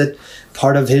 1990s, that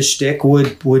part of his shtick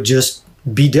would just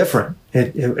be different.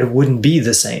 It wouldn't be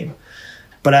the same.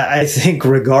 But I think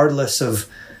regardless of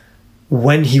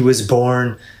when he was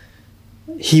born,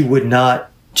 he would not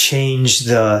change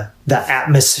the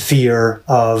atmosphere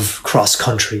of cross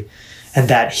country, and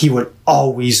that he would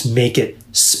always make it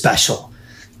special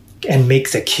and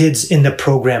make the kids in the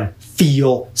program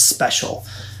feel special.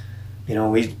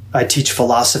 I teach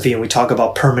philosophy and we talk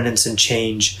about permanence and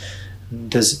change.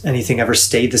 Does anything ever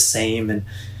stay the same, and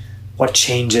what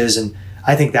changes? And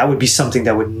I think that would be something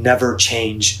that would never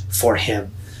change for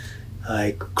him.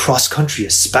 Like, cross country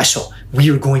is special. We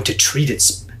are going to treat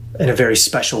it in a very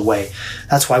special way.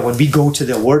 That's why when we go to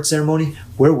the award ceremony,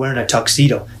 we're wearing a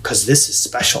tuxedo, because this is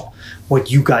special. What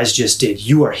you guys just did,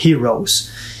 you are heroes,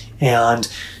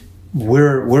 and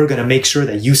we're going to make sure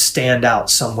that you stand out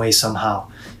some way,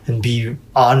 somehow, and be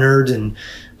honored and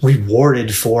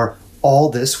rewarded for all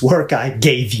this work I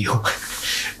gave you.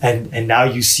 and now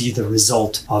you see the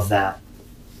result of that.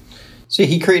 See,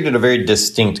 he created a very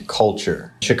distinct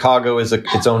culture. Chicago is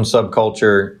its own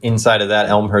subculture. Inside of that,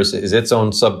 Elmhurst is its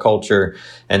own subculture.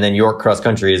 And then York Cross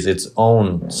Country is its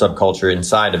own subculture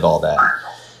inside of all that.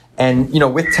 And,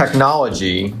 with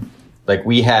technology, like,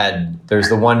 there's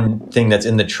the one thing that's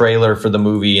in the trailer for the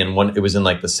movie, and it was in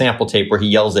like the sample tape where he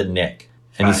yells at Nick.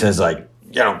 And he says, like,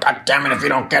 God damn it, if you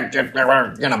don't get it,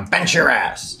 we're going to bench your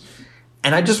ass.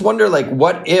 And I just wonder, like,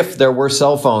 what if there were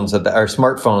cell phones or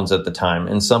smartphones at the time,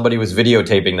 and somebody was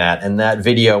videotaping that, and that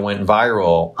video went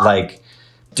viral? Like,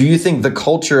 do you think the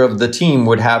culture of the team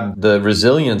would have the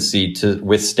resiliency to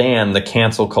withstand the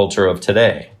cancel culture of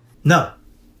today? No.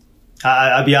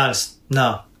 I'll be honest.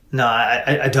 No,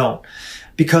 I don't.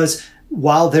 Because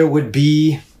while there would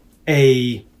be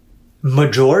a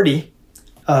majority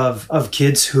of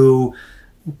kids who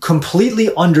completely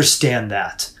understand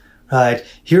that, right?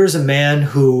 Here's a man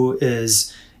who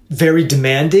is very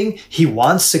demanding. He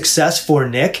wants success for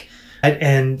Nick.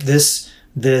 And this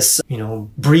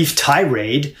brief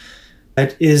tirade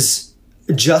that is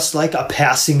just like a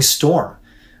passing storm.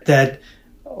 That,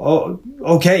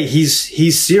 okay,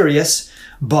 he's serious,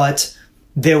 but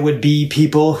there would be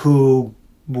people who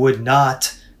would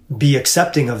not be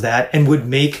accepting of that and would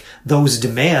make those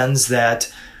demands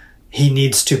that he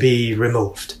needs to be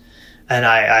removed. And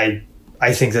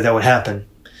I think that would happen,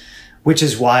 which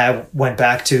is why I went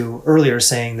back to earlier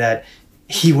saying that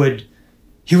he would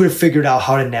have figured out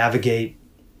how to navigate.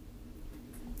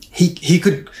 He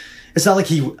could. It's not like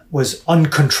he was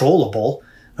uncontrollable,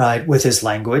 right, with his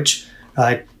language.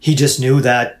 Right? He just knew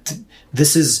that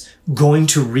this is going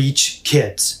to reach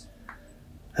kids,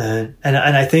 and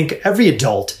I think every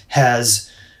adult has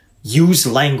used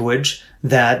language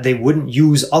that they wouldn't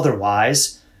use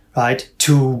otherwise, right,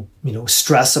 to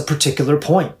stress a particular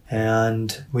point.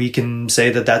 And we can say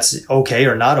that that's okay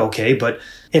or not okay, but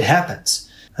it happens.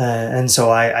 And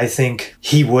so I think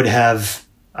he would have,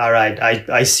 all right,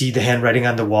 I see the handwriting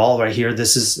on the wall right here.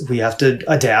 We have to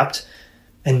adapt.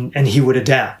 And he would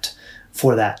adapt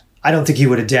for that. I don't think he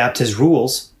would adapt his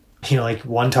rules. Like,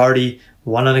 one tardy,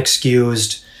 one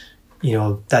unexcused,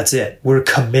 that's it. We're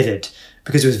committed,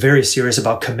 because he was very serious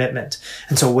about commitment.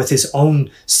 And so with his own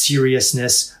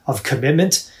seriousness of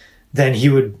commitment, then he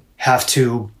would have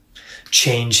to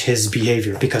change his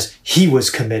behavior, because he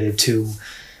was committed to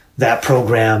that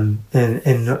program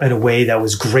in a way that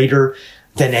was greater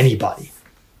than anybody.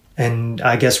 And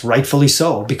I guess rightfully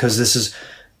so, because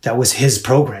that was his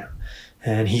program.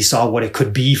 And he saw what it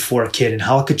could be for a kid and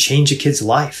how it could change a kid's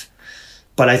life.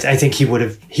 But I think he would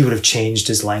have changed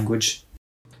his language.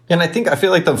 And I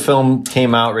feel like the film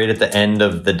came out right at the end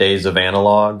of the days of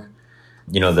analog.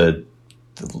 The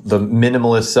the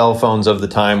minimalist cell phones of the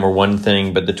time were one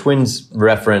thing, but the twins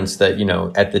referenced that,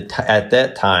 at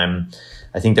that time,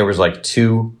 I think there was like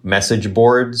 2 message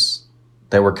boards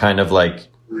that were kind of like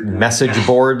message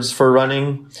boards for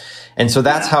running. And so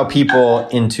that's how people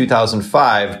in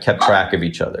 2005 kept track of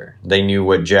each other. They knew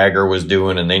what Jagger was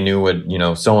doing, and they knew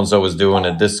what, so-and-so was doing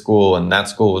at this school and that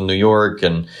school in New York.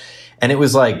 And it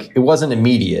was like, it wasn't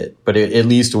immediate, but it at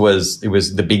least it was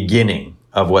the beginning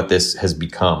of what this has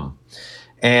become.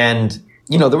 And,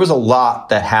 there was a lot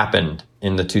that happened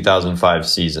in the 2005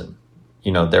 season.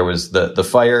 There was the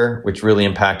fire, which really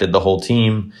impacted the whole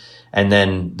team. And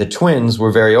then the twins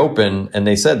were very open, and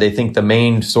they said they think the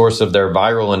main source of their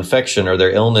viral infection or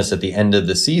their illness at the end of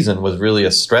the season was really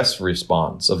a stress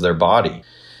response of their body,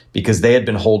 because they had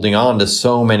been holding on to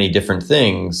so many different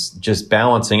things, just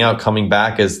balancing out, coming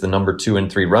back as the number 2 and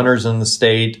 3 runners in the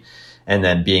state, and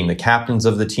then being the captains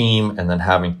of the team, and then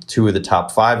having 2 of the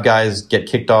top 5 guys get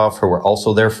kicked off who were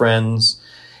also their friends.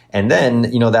 And then,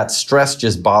 that stress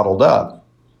just bottled up.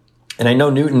 And I know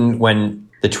Newton, when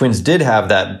the twins did have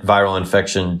that viral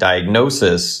infection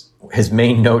diagnosis, his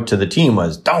main note to the team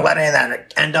was, don't let any of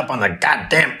that end up on the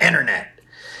goddamn internet.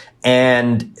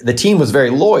 And the team was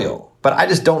very loyal. But I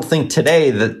just don't think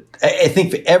today I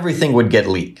think everything would get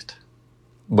leaked.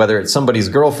 Whether it's somebody's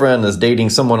girlfriend is dating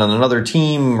someone on another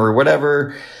team or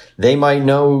whatever, they might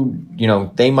know,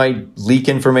 they might leak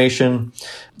information.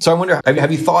 So I wonder,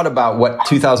 have you thought about what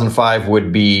 2005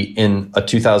 would be in a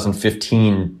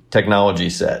 2015 technology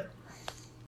set?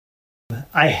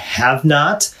 I have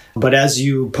not, but as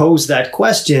you pose that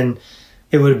question,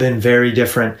 it would have been very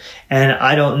different. And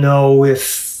I don't know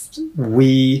if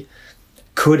we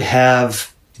could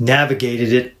have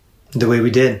navigated it the way we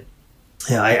did.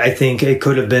 I think it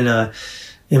could have been a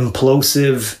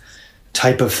implosive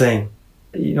type of thing.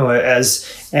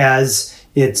 As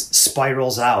it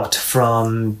spirals out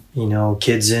from,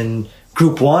 kids in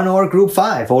group 1 or group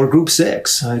 5 or group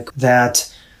 6, like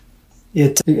that.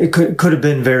 It could have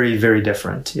been very, very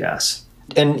different, yes.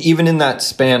 And even in that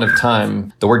span of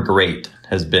time, the word great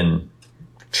has been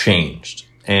changed.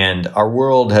 And our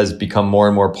world has become more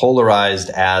and more polarized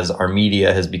as our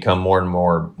media has become more and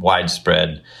more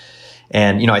widespread.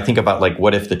 And, I think about, like,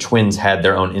 what if the twins had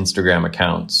their own Instagram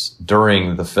accounts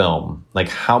during the film? Like,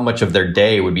 how much of their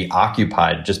day would be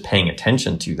occupied just paying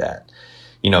attention to that?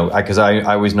 Because I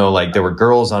always know, like, there were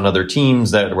girls on other teams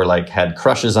that were like had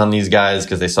crushes on these guys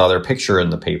because they saw their picture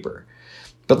in the paper.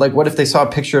 But like, what if they saw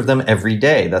a picture of them every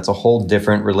day? That's a whole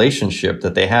different relationship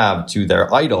that they have to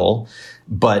their idol.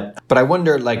 But I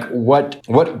wonder, like, what's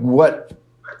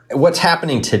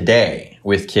happening today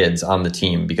with kids on the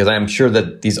team? Because I'm sure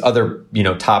that these other,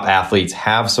 top athletes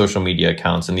have social media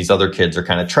accounts, and these other kids are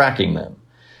kind of tracking them.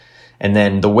 And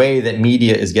then the way that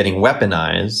media is getting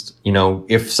weaponized,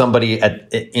 if somebody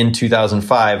in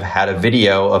 2005 had a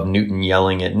video of Newton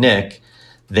yelling at Nick,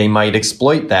 they might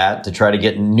exploit that to try to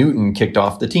get Newton kicked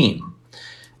off the team.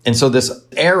 And so this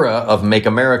era of Make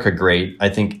America Great, I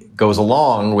think, goes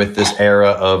along with this era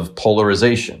of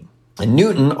polarization. And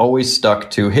Newton always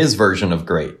stuck to his version of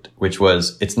great, which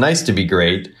was, it's nice to be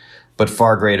great, but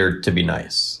far greater to be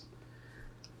nice.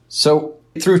 So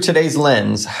through today's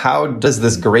lens, how does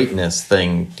this greatness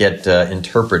thing get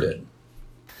interpreted?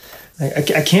 I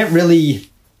can't really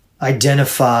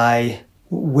identify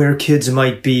where kids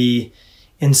might be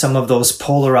in some of those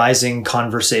polarizing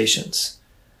conversations.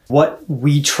 What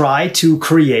we try to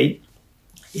create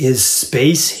is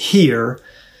space here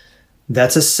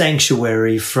that's a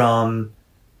sanctuary from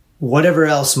whatever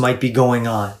else might be going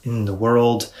on in the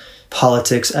world,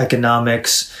 politics,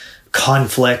 economics,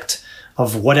 conflict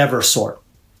of whatever sort.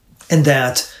 And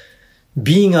that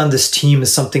being on this team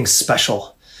is something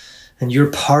special, and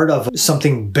you're part of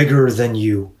something bigger than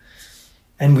you.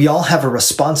 And we all have a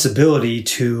responsibility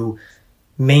to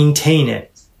maintain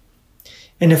it.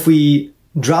 And if we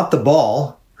drop the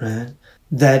ball, right,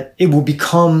 that it will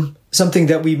become something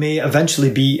that we may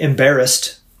eventually be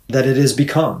embarrassed that it has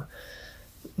become.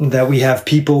 That we have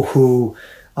people who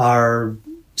are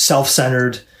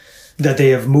self-centered, that they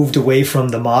have moved away from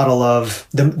the model of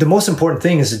the most important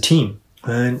thing is a team.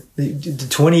 And the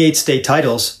 28 state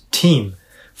titles, team,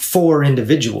 4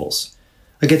 individuals.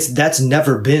 Like that's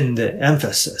never been the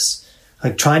emphasis.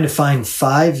 Like trying to find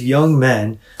 5 young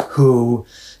men who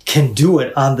can do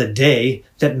it on the day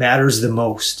that matters the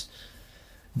most.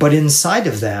 But inside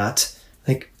of that,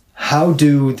 like, how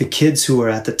do the kids who are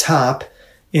at the top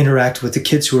interact with the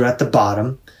kids who are at the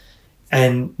bottom?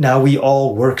 And now we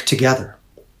all work together.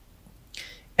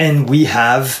 And we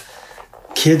have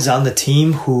kids on the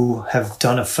team who have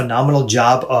done a phenomenal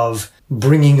job of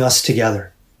bringing us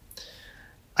together.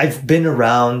 I've been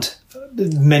around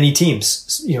many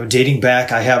teams, dating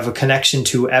back. I have a connection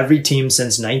to every team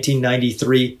since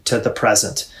 1993 to the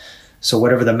present. So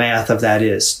whatever the math of that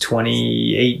is,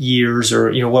 28 years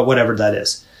or, whatever that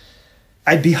is.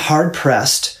 I'd be hard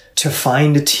pressed to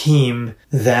find a team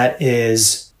that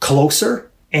is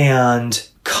closer and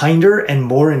kinder and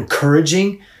more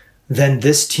encouraging than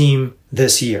this team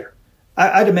this year.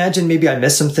 I'd imagine maybe I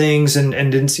missed some things and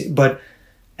didn't see,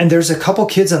 and there's a couple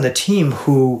kids on the team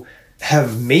who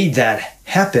have made that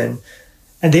happen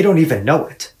and they don't even know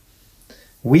it.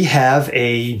 We have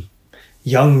a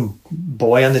young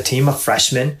boy on the team, a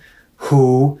freshman,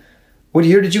 who, what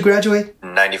year did you graduate?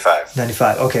 95.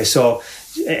 95. Okay, so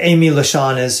Amy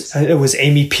LaShawn it was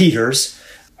Amy Peters.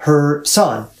 Her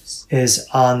son is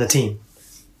on the team.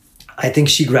 I think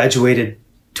she graduated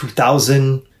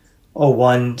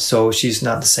 2001, so she's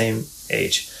not the same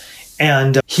age.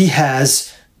 And he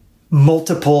has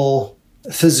multiple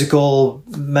physical,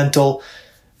 mental,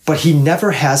 but he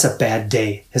never has a bad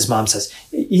day, his mom says.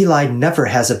 Eli never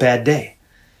has a bad day.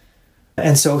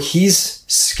 And so he's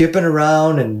skipping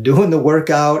around and doing the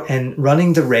workout and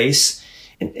running the race.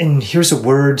 And here's a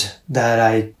word that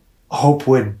I hope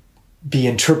would be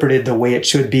interpreted the way it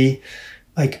should be.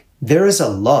 Like, there is a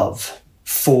love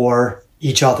for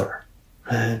each other,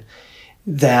 right?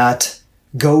 That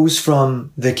goes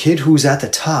from the kid who's at the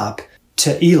top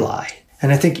to Eli.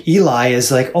 And I think Eli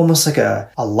is almost like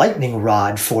a lightning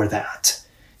rod for that.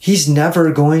 He's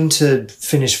never going to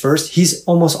finish first. He's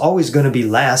almost always going to be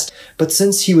last. But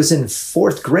since he was in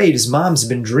 4th grade, his mom's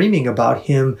been dreaming about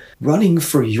him running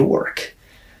for York,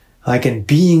 and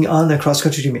being on the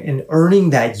cross-country team and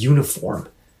earning that uniform.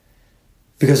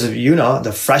 Because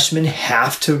the freshmen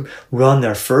have to run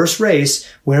their first race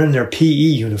wearing their PE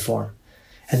uniform.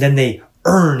 And then they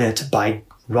earn it by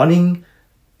running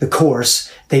the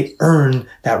course. They earn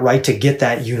that right to get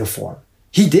that uniform.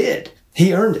 He did.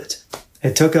 He earned it.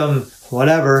 It took him,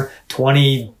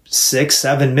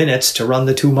 7 minutes to run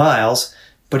the 2 miles,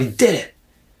 but he did it.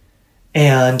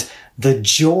 And the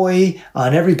joy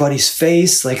on everybody's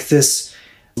face, like this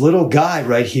little guy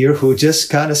right here who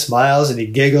just kind of smiles and he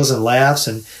giggles and laughs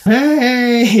and,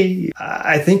 hey,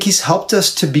 I think he's helped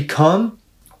us to become,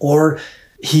 or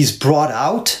he's brought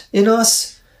out in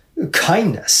us,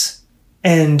 kindness.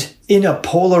 And in a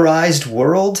polarized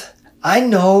world, I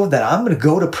know that I'm going to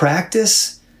go to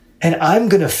practice and I'm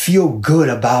going to feel good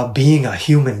about being a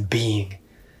human being.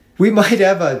 We might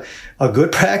have a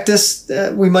good practice.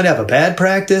 We might have a bad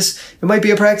practice. It might be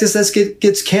a practice that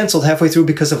gets canceled halfway through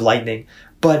because of lightning.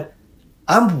 But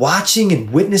I'm watching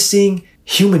and witnessing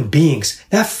human beings.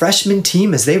 That freshman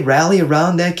team, as they rally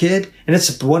around that kid, and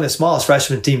it's one of the smallest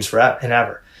freshman teams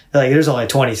ever. There's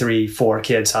only 4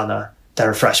 kids that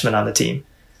are freshmen on the team.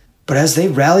 But as they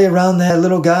rally around that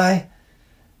little guy,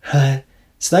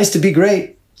 it's nice to be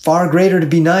great. Far greater to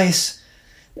be nice.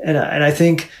 And I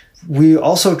think we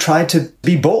also try to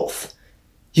be both.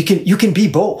 You can be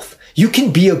both. You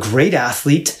can be a great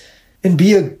athlete and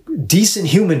be a decent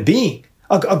human being,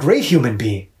 a great human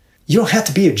being. You don't have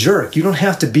to be a jerk. You don't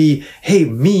have to be, hey,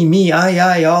 me,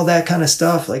 I, all that kind of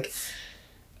stuff.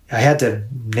 I had to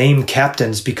name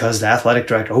captains because the athletic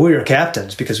director, who are your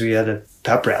captains? Because we had a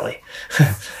pep rally.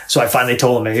 So I finally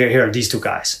told him, here are these 2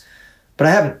 guys. But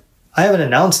I haven't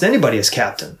announced anybody as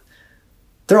captain.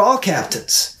 They're all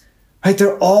captains, right?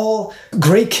 They're all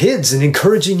great kids and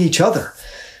encouraging each other.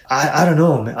 I don't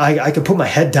know. I can put my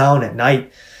head down at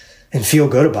night and feel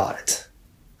good about it.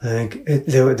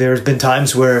 There's been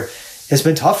times where it's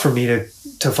been tough for me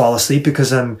to fall asleep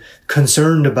because I'm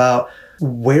concerned about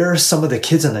where some of the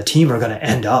kids on the team are going to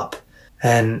end up.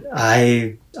 And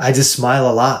I just smile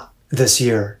a lot this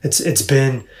year. It's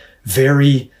been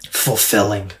very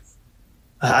fulfilling.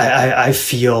 I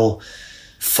feel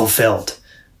fulfilled.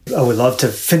 I would love to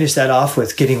finish that off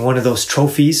with getting one of those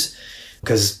trophies,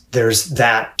 because there's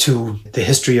that to the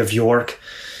history of York,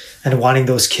 and wanting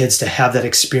those kids to have that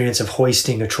experience of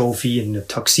hoisting a trophy and the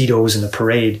tuxedos and the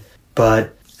parade.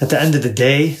 But at the end of the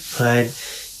day, right,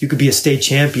 you could be a state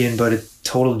champion, but a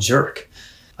total jerk.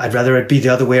 I'd rather it be the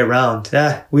other way around.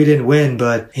 We didn't win,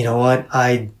 but you know what?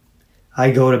 I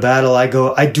go to battle.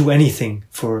 I do anything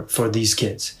for these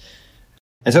kids.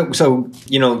 And so,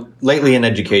 lately in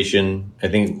education, I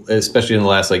think, especially in the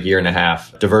last year and a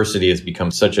half, diversity has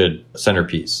become such a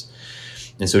centerpiece.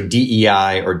 And so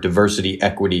DEI, or diversity,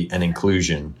 equity, and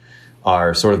inclusion,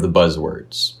 are sort of the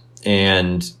buzzwords.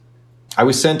 And I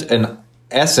was sent an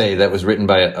essay that was written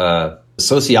by a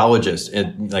sociologist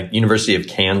at University of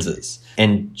Kansas.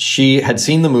 And she had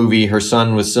seen the movie. Her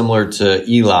son was similar to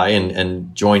Eli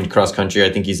and joined cross country.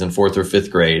 I think he's in 4th or 5th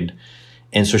grade.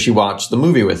 And so she watched the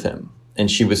movie with him. and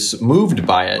she was moved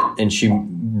by it. And she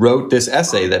wrote this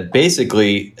essay that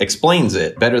basically explains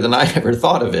it better than I ever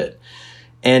thought of it.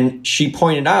 And she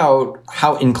pointed out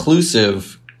how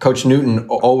inclusive Coach Newton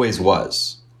always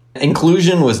was.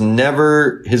 Inclusion was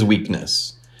never his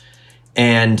weakness.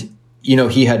 And, you know,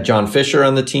 he had John Fisher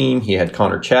on the team. He had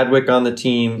Connor Chadwick on the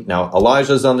team. Now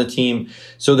Elijah's on the team.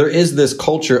 So there is this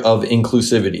culture of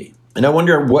inclusivity. And I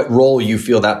wonder what role you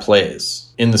feel that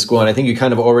plays in the school. And I think you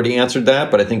kind of already answered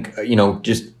that. But I think, you know,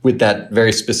 just with that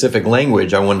very specific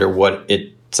language, I wonder what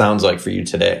it sounds like for you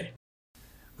today.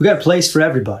 We got a place for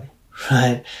everybody,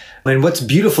 right? And what's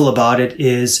beautiful about it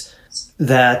is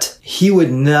that he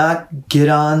would not get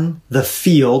on the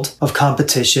field of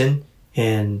competition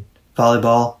in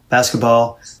volleyball,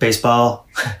 basketball, baseball,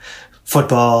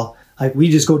 football. Like, we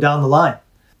just go down the line.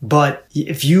 But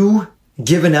if you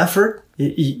give an effort,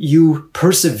 you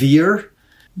persevere,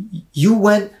 you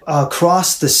went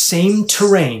across the same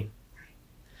terrain.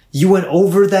 You went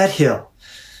over that hill.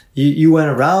 You went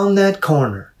around that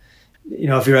corner. You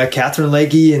know, if you're at Catherine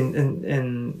Leahy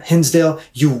in Hinsdale,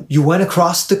 you went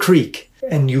across the creek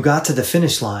and you got to the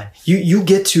finish line. You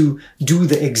get to do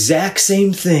the exact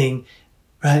same thing,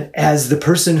 right, as the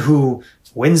person who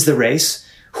wins the race,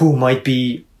 who might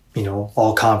be, you know,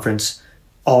 all conference,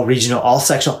 all regional, all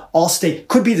sectional, all state,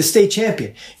 could be the state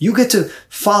champion. You get to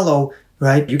follow,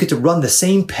 right? You get to run the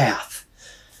same path.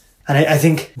 And I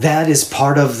think that is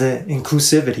part of the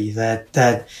inclusivity,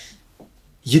 that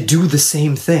you do the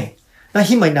same thing. Now,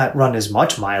 he might not run as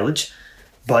much mileage,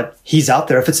 but he's out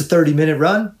there. If it's a 30-minute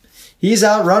run, he's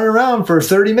out running around for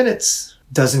 30 minutes.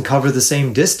 Doesn't cover the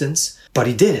same distance, but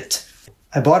he did it.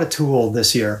 I bought a tool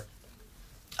this year.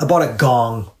 I bought a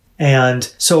gong. And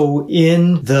so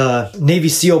in the Navy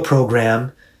SEAL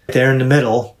program, there in the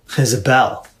middle is a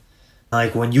bell.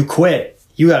 Like, when you quit,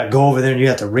 you got to go over there and you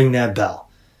have to ring that bell.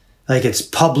 Like, it's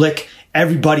public.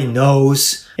 Everybody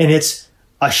knows. And it's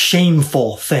a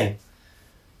shameful thing.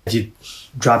 You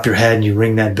drop your head and you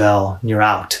ring that bell and you're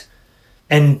out.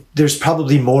 And there's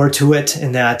probably more to it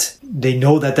in that they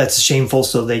know that that's shameful,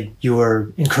 so you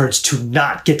are encouraged to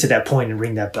not get to that point and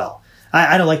ring that bell.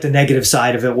 I don't like the negative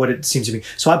side of it, what it seems to be.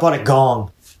 So I bought a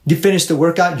gong. You finish the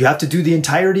workout, you have to do the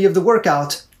entirety of the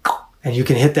workout, and you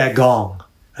can hit that gong.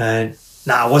 And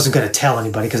I wasn't going to tell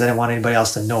anybody because I didn't want anybody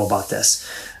else to know about this.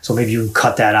 So maybe you can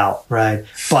cut that out, right?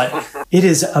 But it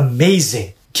is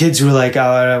amazing. Kids were like, oh,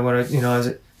 I want to, you know,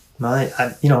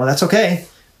 you know, that's okay.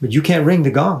 But you can't ring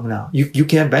the gong now. You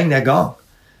can't bang that gong.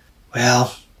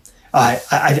 Well,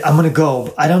 I'm going to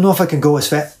go. I don't know if I can go as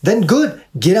fast. Then good.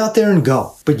 Get out there and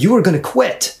go. But you were going to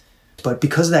quit. But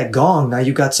because of that gong, now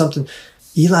you got something.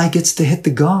 Eli gets to hit the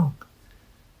gong.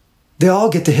 They all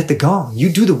get to hit the gong.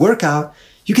 You do the workout,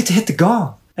 you get to hit the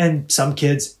gong. And some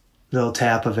kids, little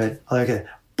tap of it. Other kids,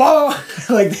 boom!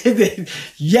 Like,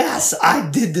 yes, I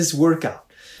did this workout.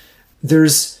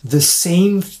 There's the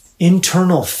same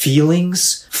internal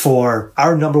feelings for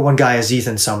our number one guy is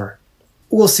Ethan Summer.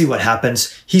 We'll see what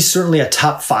happens. He's certainly a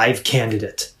top 5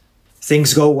 candidate.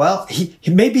 Things go well.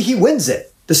 Maybe he wins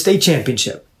it, the state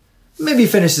championship. Maybe he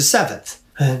finishes 7th.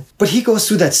 But he goes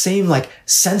through that same like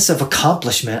sense of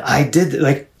accomplishment. I did,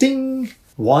 like, ding,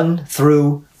 1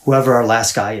 through whoever our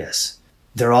last guy is.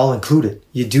 They're all included.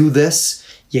 You do this,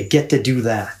 you get to do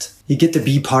that. You get to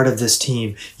be part of this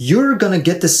team. You're going to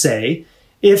get to say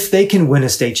if they can win a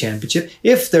state championship,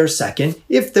 if they're 2nd,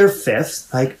 if they're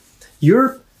 5th. Like,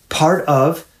 you're part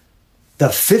of the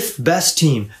 5th best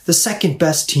team, the 2nd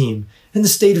best team in the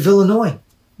state of Illinois.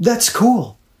 That's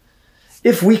cool.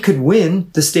 If we could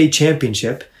win the state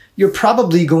championship, you're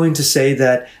probably going to say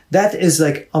that is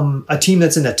like a team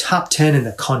that's in the top 10 in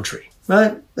the country,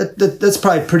 right? That's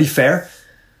probably pretty fair.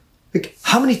 Like,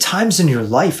 how many times in your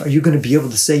life are you going to be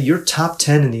able to say you're top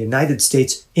 10 in the United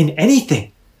States in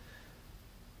anything?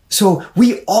 So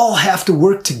we all have to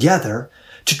work together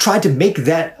to try to make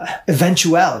that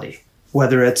eventuality,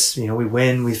 whether it's, you know, we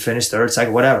win, we finish 3rd,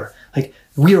 2nd, whatever. Like,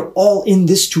 we are all in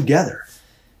this together.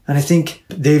 And I think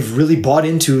they've really bought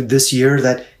into this year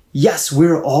that, yes,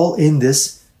 we're all in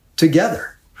this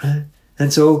together. Right?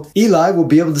 And so Eli will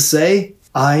be able to say,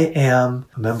 I am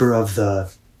a member of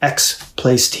the X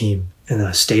place team in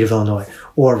the state of Illinois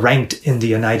or ranked in the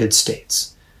United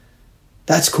States.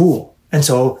 That's cool. And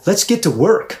so let's get to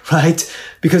work, right?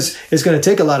 Because it's going to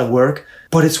take a lot of work,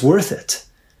 but it's worth it.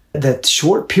 That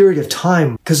short period of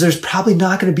time, because there's probably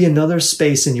not going to be another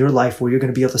space in your life where you're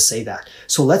going to be able to say that.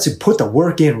 So let's put the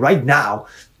work in right now,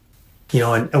 you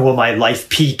know, and will my life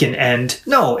peak and end?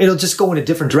 No, it'll just go in a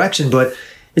different direction. But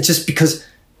it's just because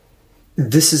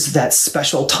this is that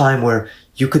special time where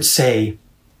you could say,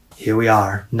 here we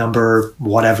are, number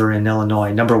whatever in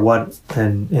Illinois, number what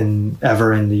in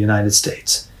ever in the United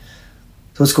States.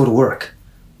 So let's go to work,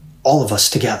 all of us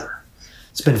together.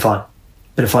 It's been fun.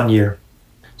 Been a fun year.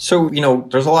 So,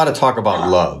 there's a lot of talk about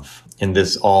love in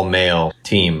this all-male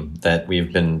team that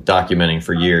we've been documenting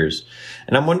for years.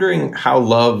 And I'm wondering how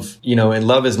love, and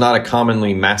love is not a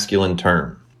commonly masculine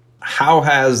term. How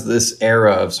has this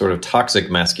era of sort of toxic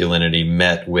masculinity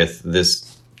met with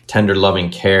this tender, loving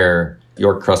care,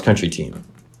 your cross-country team?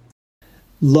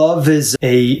 Love is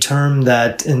a term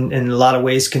that in a lot of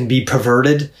ways can be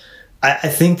perverted. I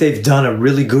think they've done a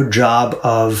really good job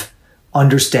of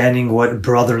understanding what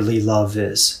brotherly love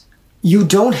is. You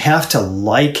don't have to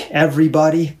like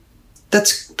everybody.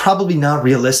 That's probably not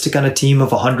realistic on a team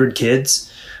of 100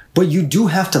 kids, but you do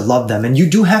have to love them, and you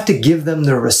do have to give them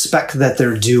the respect that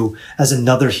they're due as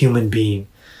another human being.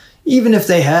 Even if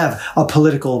they have a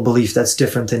political belief that's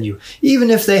different than you,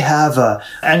 even if they have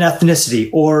an ethnicity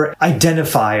or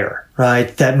identifier,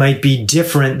 right, that might be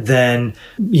different than,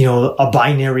 a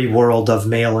binary world of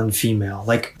male and female.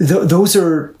 Like those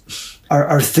are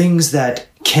things that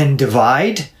can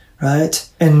divide, right?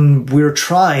 And we're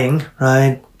trying,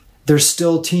 right? They're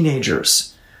still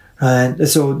teenagers, right?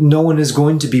 So no one is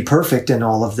going to be perfect in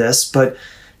all of this, but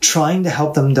trying to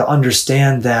help them to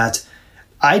understand that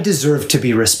I deserve to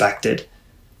be respected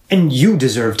and you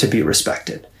deserve to be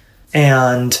respected.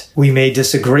 And we may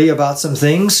disagree about some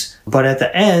things, but at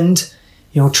the end,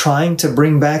 trying to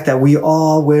bring back that we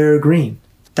all wear green.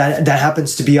 That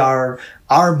happens to be our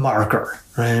marker,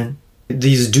 right?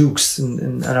 These Dukes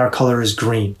and our color is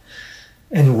green.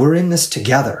 And we're in this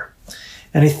together.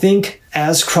 And I think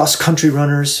as cross-country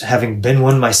runners, having been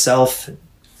one myself,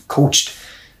 coached,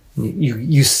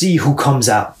 you see who comes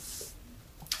out.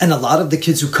 And a lot of the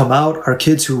kids who come out are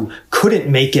kids who couldn't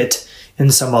make it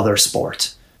in some other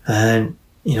sport. And,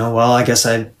 I guess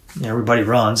everybody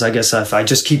runs. I guess if I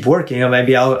just keep working,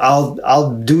 maybe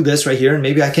I'll do this right here and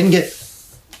maybe I can get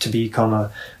to become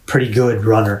a pretty good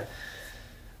runner.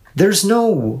 There's no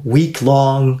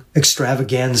week-long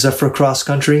extravaganza for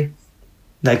cross-country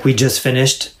like we just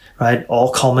finished, right?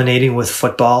 All culminating with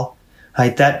football,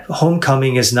 right? That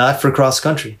homecoming is not for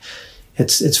cross-country.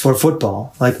 It's for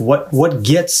football. Like what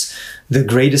gets the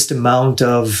greatest amount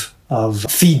of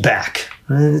feedback?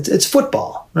 Right? It's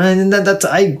football, right? And that's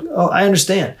I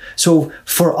understand. So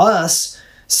for us,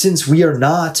 since we are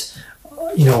not,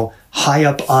 high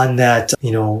up on that,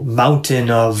 mountain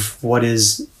of what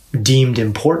is deemed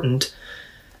important,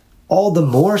 all the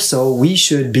more so we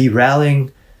should be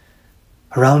rallying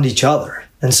around each other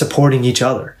and supporting each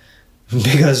other,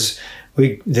 because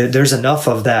there's enough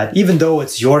of that. Even though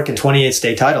it's York and 28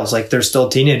 state titles, like they're still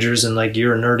teenagers and like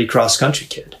you're a nerdy cross country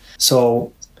kid.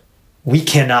 So we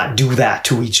cannot do that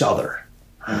to each other.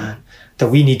 That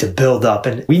we need to build up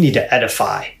and we need to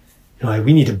edify.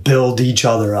 We need to build each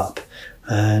other up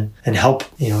and help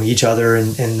each other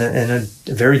in a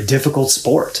very difficult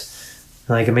sport.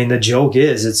 The joke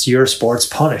is it's your sport's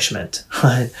punishment.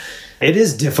 Right? It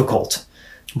is difficult,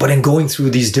 but in going through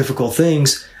these difficult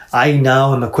things, I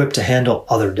now am equipped to handle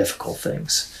other difficult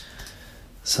things.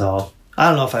 So I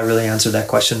don't know if I really answered that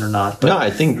question or not. But no, I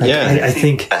think, I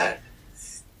think,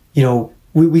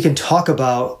 we can talk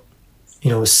about,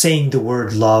 saying the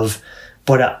word love,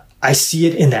 but I see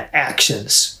it in the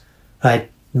actions, right?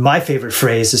 My favorite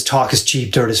phrase is talk is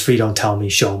cheap, dirt is free, don't tell me,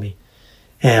 show me.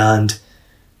 And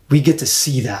we get to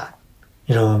see that,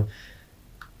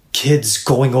 kids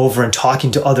going over and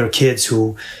talking to other kids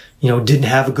who, didn't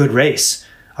have a good race,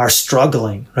 are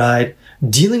struggling, right?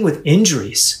 Dealing with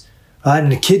injuries, right?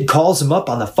 And the kid calls them up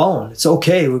on the phone. It's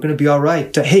okay. We're going to be all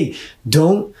right. Hey,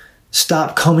 don't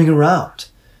stop coming around.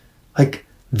 Like,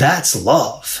 that's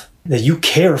love. That you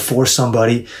care for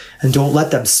somebody and don't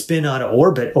let them spin out of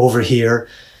orbit over here.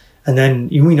 And then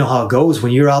we know how it goes.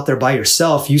 When you're out there by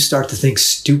yourself, you start to think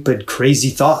stupid, crazy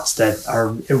thoughts that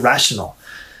are irrational.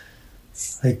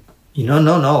 Like,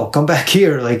 no, come back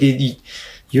here. Like,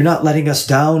 you're not letting us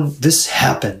down. This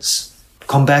happens.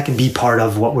 Come back and be part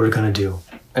of what we're going to do.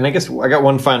 And I guess I got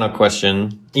one final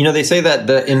question. They say that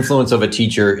the influence of a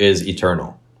teacher is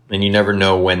eternal, and you never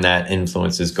know when that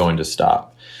influence is going to stop.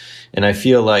 And I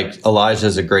feel like Elijah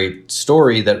is a great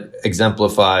story that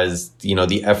exemplifies,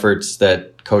 the efforts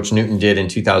that Coach Newton did in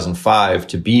 2005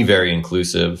 to be very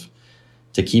inclusive,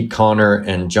 to keep Connor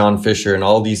and John Fisher and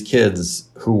all these kids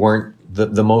who weren't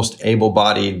the most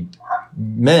able-bodied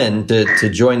men to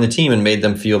join the team and made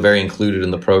them feel very included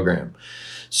in the program.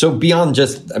 So beyond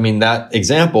just, that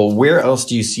example, where else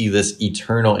do you see this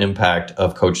eternal impact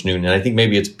of Coach Newton? And I think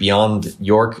maybe it's beyond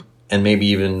York and maybe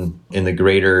even in the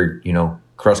greater,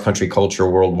 cross-country culture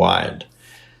worldwide.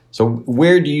 So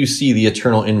where do you see the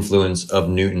eternal influence of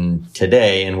Newton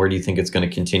today, and where do you think it's going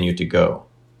to continue to go?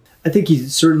 I think he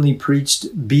certainly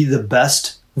preached, be the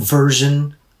best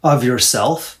version of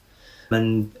yourself.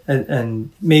 And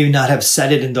maybe not have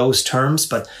said it in those terms,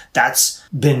 but that's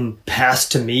been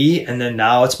passed to me, and then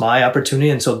now it's my opportunity.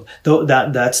 And so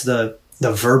that's the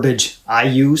verbiage I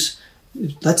use.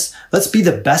 Let's be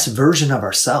the best version of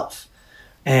ourselves.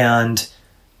 And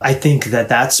I think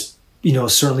that's,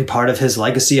 certainly part of his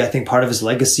legacy. I think part of his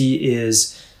legacy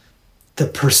is the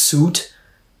pursuit.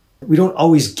 We don't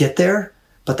always get there,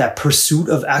 but that pursuit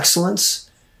of excellence,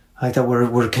 like that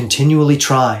we're continually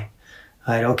trying.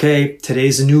 Right, okay,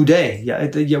 today's a new day.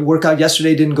 Yeah, workout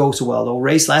yesterday didn't go so well. The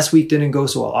race last week didn't go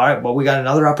so well. All right, well, we got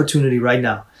another opportunity right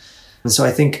now. And so I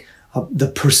think the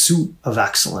pursuit of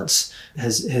excellence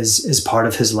is part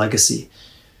of his legacy.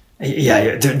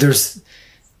 He's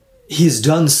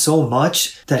done so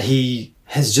much that he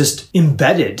has just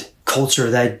embedded culture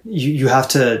that you have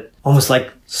to almost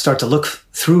like start to look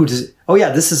through to,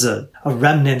 this is a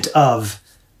remnant of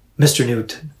Mr.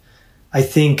 Newton. I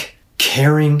think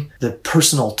caring, the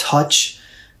personal touch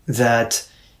that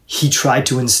he tried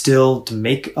to instill to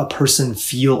make a person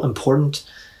feel important,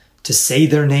 to say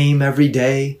their name every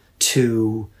day,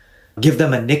 to give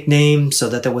them a nickname so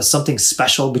that there was something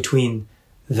special between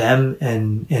them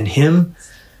and him.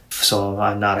 So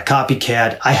I'm not a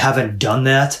copycat. I haven't done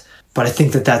that, but I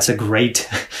think that that's a great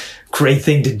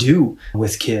thing to do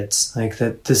with kids. Like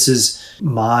that this is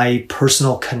my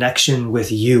personal connection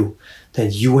with you,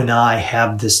 that you and I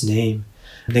have this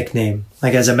nickname.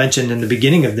 Like as I mentioned in the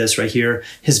beginning of this right here,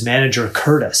 his manager,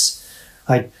 Curtis,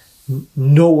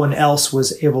 no one else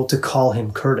was able to call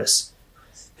him Curtis.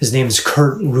 His name is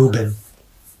Kurt Rubin.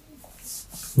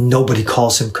 Nobody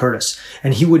calls him Curtis.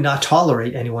 And he would not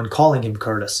tolerate anyone calling him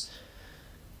Curtis.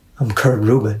 I'm Kurt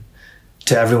Rubin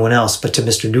to everyone else, but to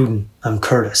Mr. Newton, I'm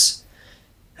Curtis.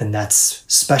 And that's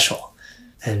special.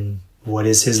 And what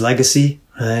is his legacy?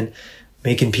 Right?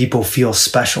 Making people feel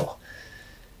special.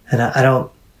 And I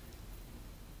don't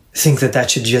think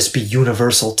that should just be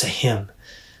universal to him.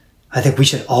 I think we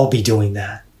should all be doing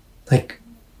that. Like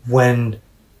when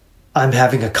I'm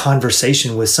having a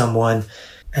conversation with someone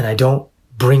and I don't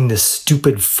bring this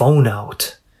stupid phone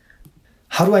out,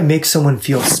 how do I make someone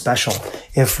feel special?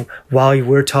 If while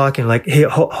we're talking, like, hey,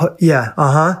 yeah,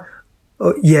 oh,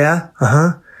 yeah,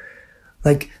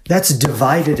 like that's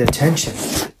divided attention.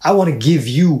 I want to give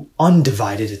you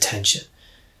undivided attention.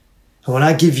 And when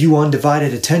I give you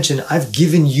undivided attention, I've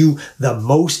given you the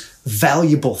most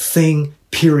valuable thing,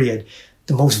 period.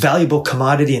 The most valuable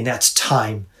commodity, and that's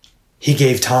time. He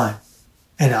gave time.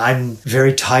 And I'm a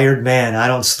very tired man. I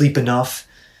don't sleep enough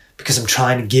because I'm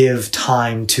trying to give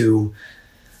time to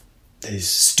the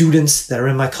students that are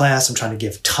in my class. I'm trying to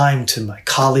give time to my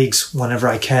colleagues whenever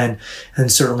I can,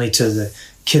 and certainly to the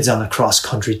kids on the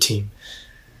cross-country team.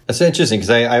 That's interesting because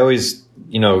I always,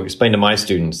 explain to my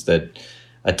students that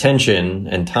attention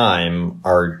and time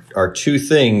are two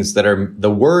things that are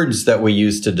the words that we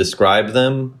use to describe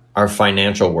them are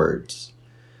financial words.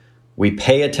 We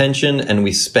pay attention and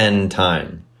we spend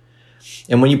time.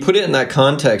 And when you put it in that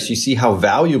context, you see how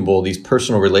valuable these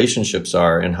personal relationships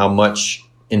are and how much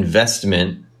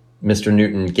investment Mr.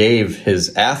 Newton gave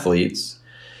his athletes.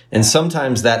 And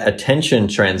sometimes that attention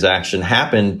transaction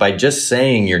happened by just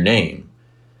saying your name.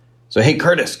 So, hey,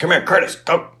 Curtis, come here, Curtis,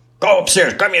 go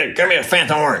upstairs, give me a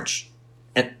Fanta Orange.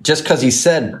 And just because he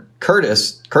said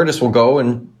Curtis will go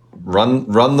and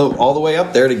run all the way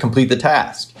up there to complete the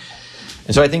task.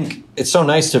 And so I think it's so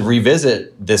nice to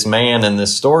revisit this man and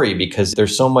this story because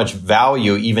there's so much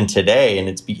value even today, and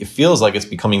it feels like it's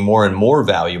becoming more and more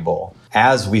valuable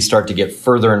as we start to get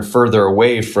further and further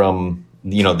away from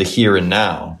the here and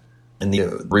now. And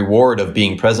the reward of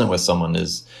being present with someone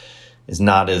is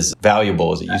not as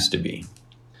valuable as it used to be.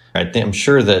 I'm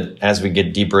sure that as we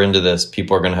get deeper into this,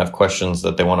 people are going to have questions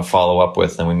that they want to follow up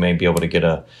with, and we may be able to get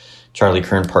a Charlie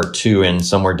Kern Part 2 in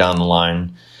somewhere down the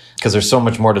line, because there's so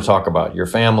much more to talk about. Your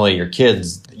family, your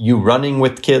kids, you running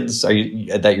with kids,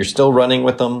 that you're still running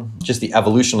with them, just the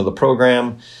evolution of the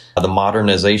program, the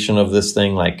modernization of this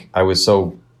thing. Like, I was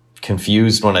so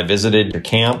confused when I visited your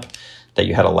camp that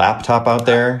you had a laptop out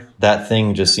there. That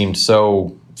thing just seemed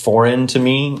so foreign to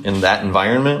me in that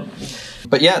environment.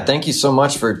 But yeah, thank you so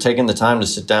much for taking the time to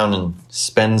sit down and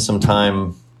spend some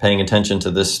time paying attention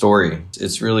to this story.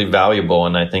 It's really valuable,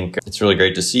 and I think it's really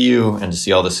great to see you and to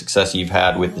see all the success you've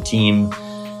had with the team.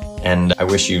 And I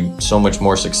wish you so much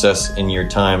more success in your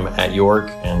time at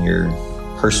York and your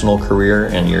personal career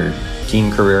and your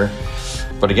team career.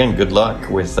 But again, good luck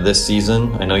with this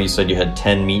season. I know you said you had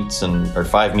 5 meets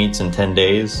in 10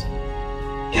 days.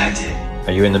 Yeah, I did.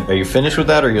 Are you finished with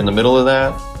that? Or are you in the middle of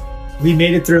that? We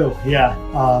made it through. Yeah.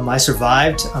 I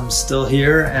survived. I'm still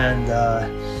here. And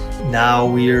now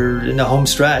we're in the home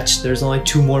stretch. There's only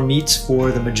 2 more meets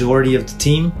for the majority of the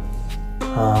team.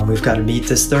 We've got to meet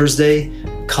this Thursday,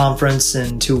 conference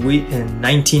in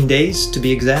 19 days to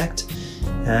be exact.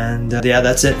 And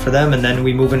that's it for them. And then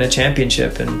we move into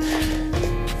championship and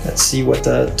let's see what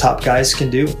the top guys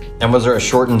can do. And was there a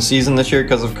shortened season this year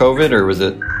because of COVID, or was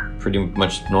it pretty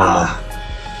much normal?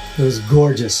 It was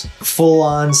gorgeous. Full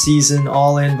on season,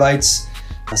 all invites.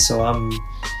 So I'm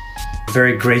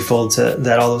very grateful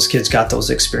that all those kids got those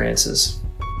experiences.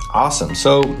 Awesome.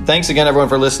 So thanks again, everyone,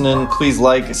 for listening. Please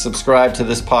subscribe to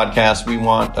this podcast. We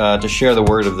want to share the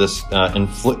word of this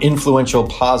influential,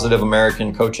 positive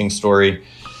American coaching story.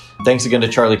 Thanks again to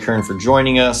Charlie Kern for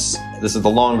joining us. This is the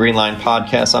Long Green Line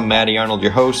Podcast. I'm Matty Arnold,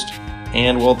 your host,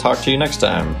 and we'll talk to you next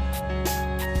time.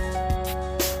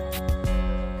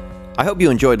 I hope you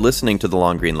enjoyed listening to the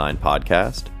Long Green Line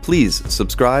Podcast. Please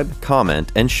subscribe,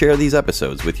 comment, and share these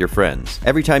episodes with your friends.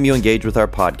 Every time you engage with our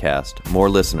podcast, more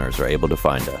listeners are able to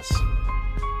find us.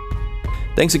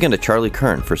 Thanks again to Charlie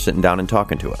Kern for sitting down and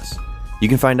talking to us. You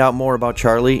can find out more about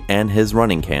Charlie and his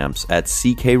running camps at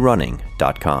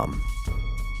ckrunning.com.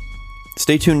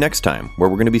 Stay tuned next time, where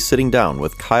we're going to be sitting down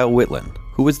with Kyle Whitland,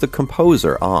 who is the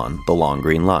composer on The Long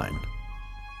Green Line.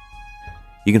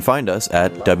 You can find us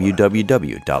at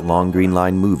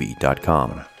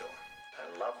www.longgreenlinemovie.com.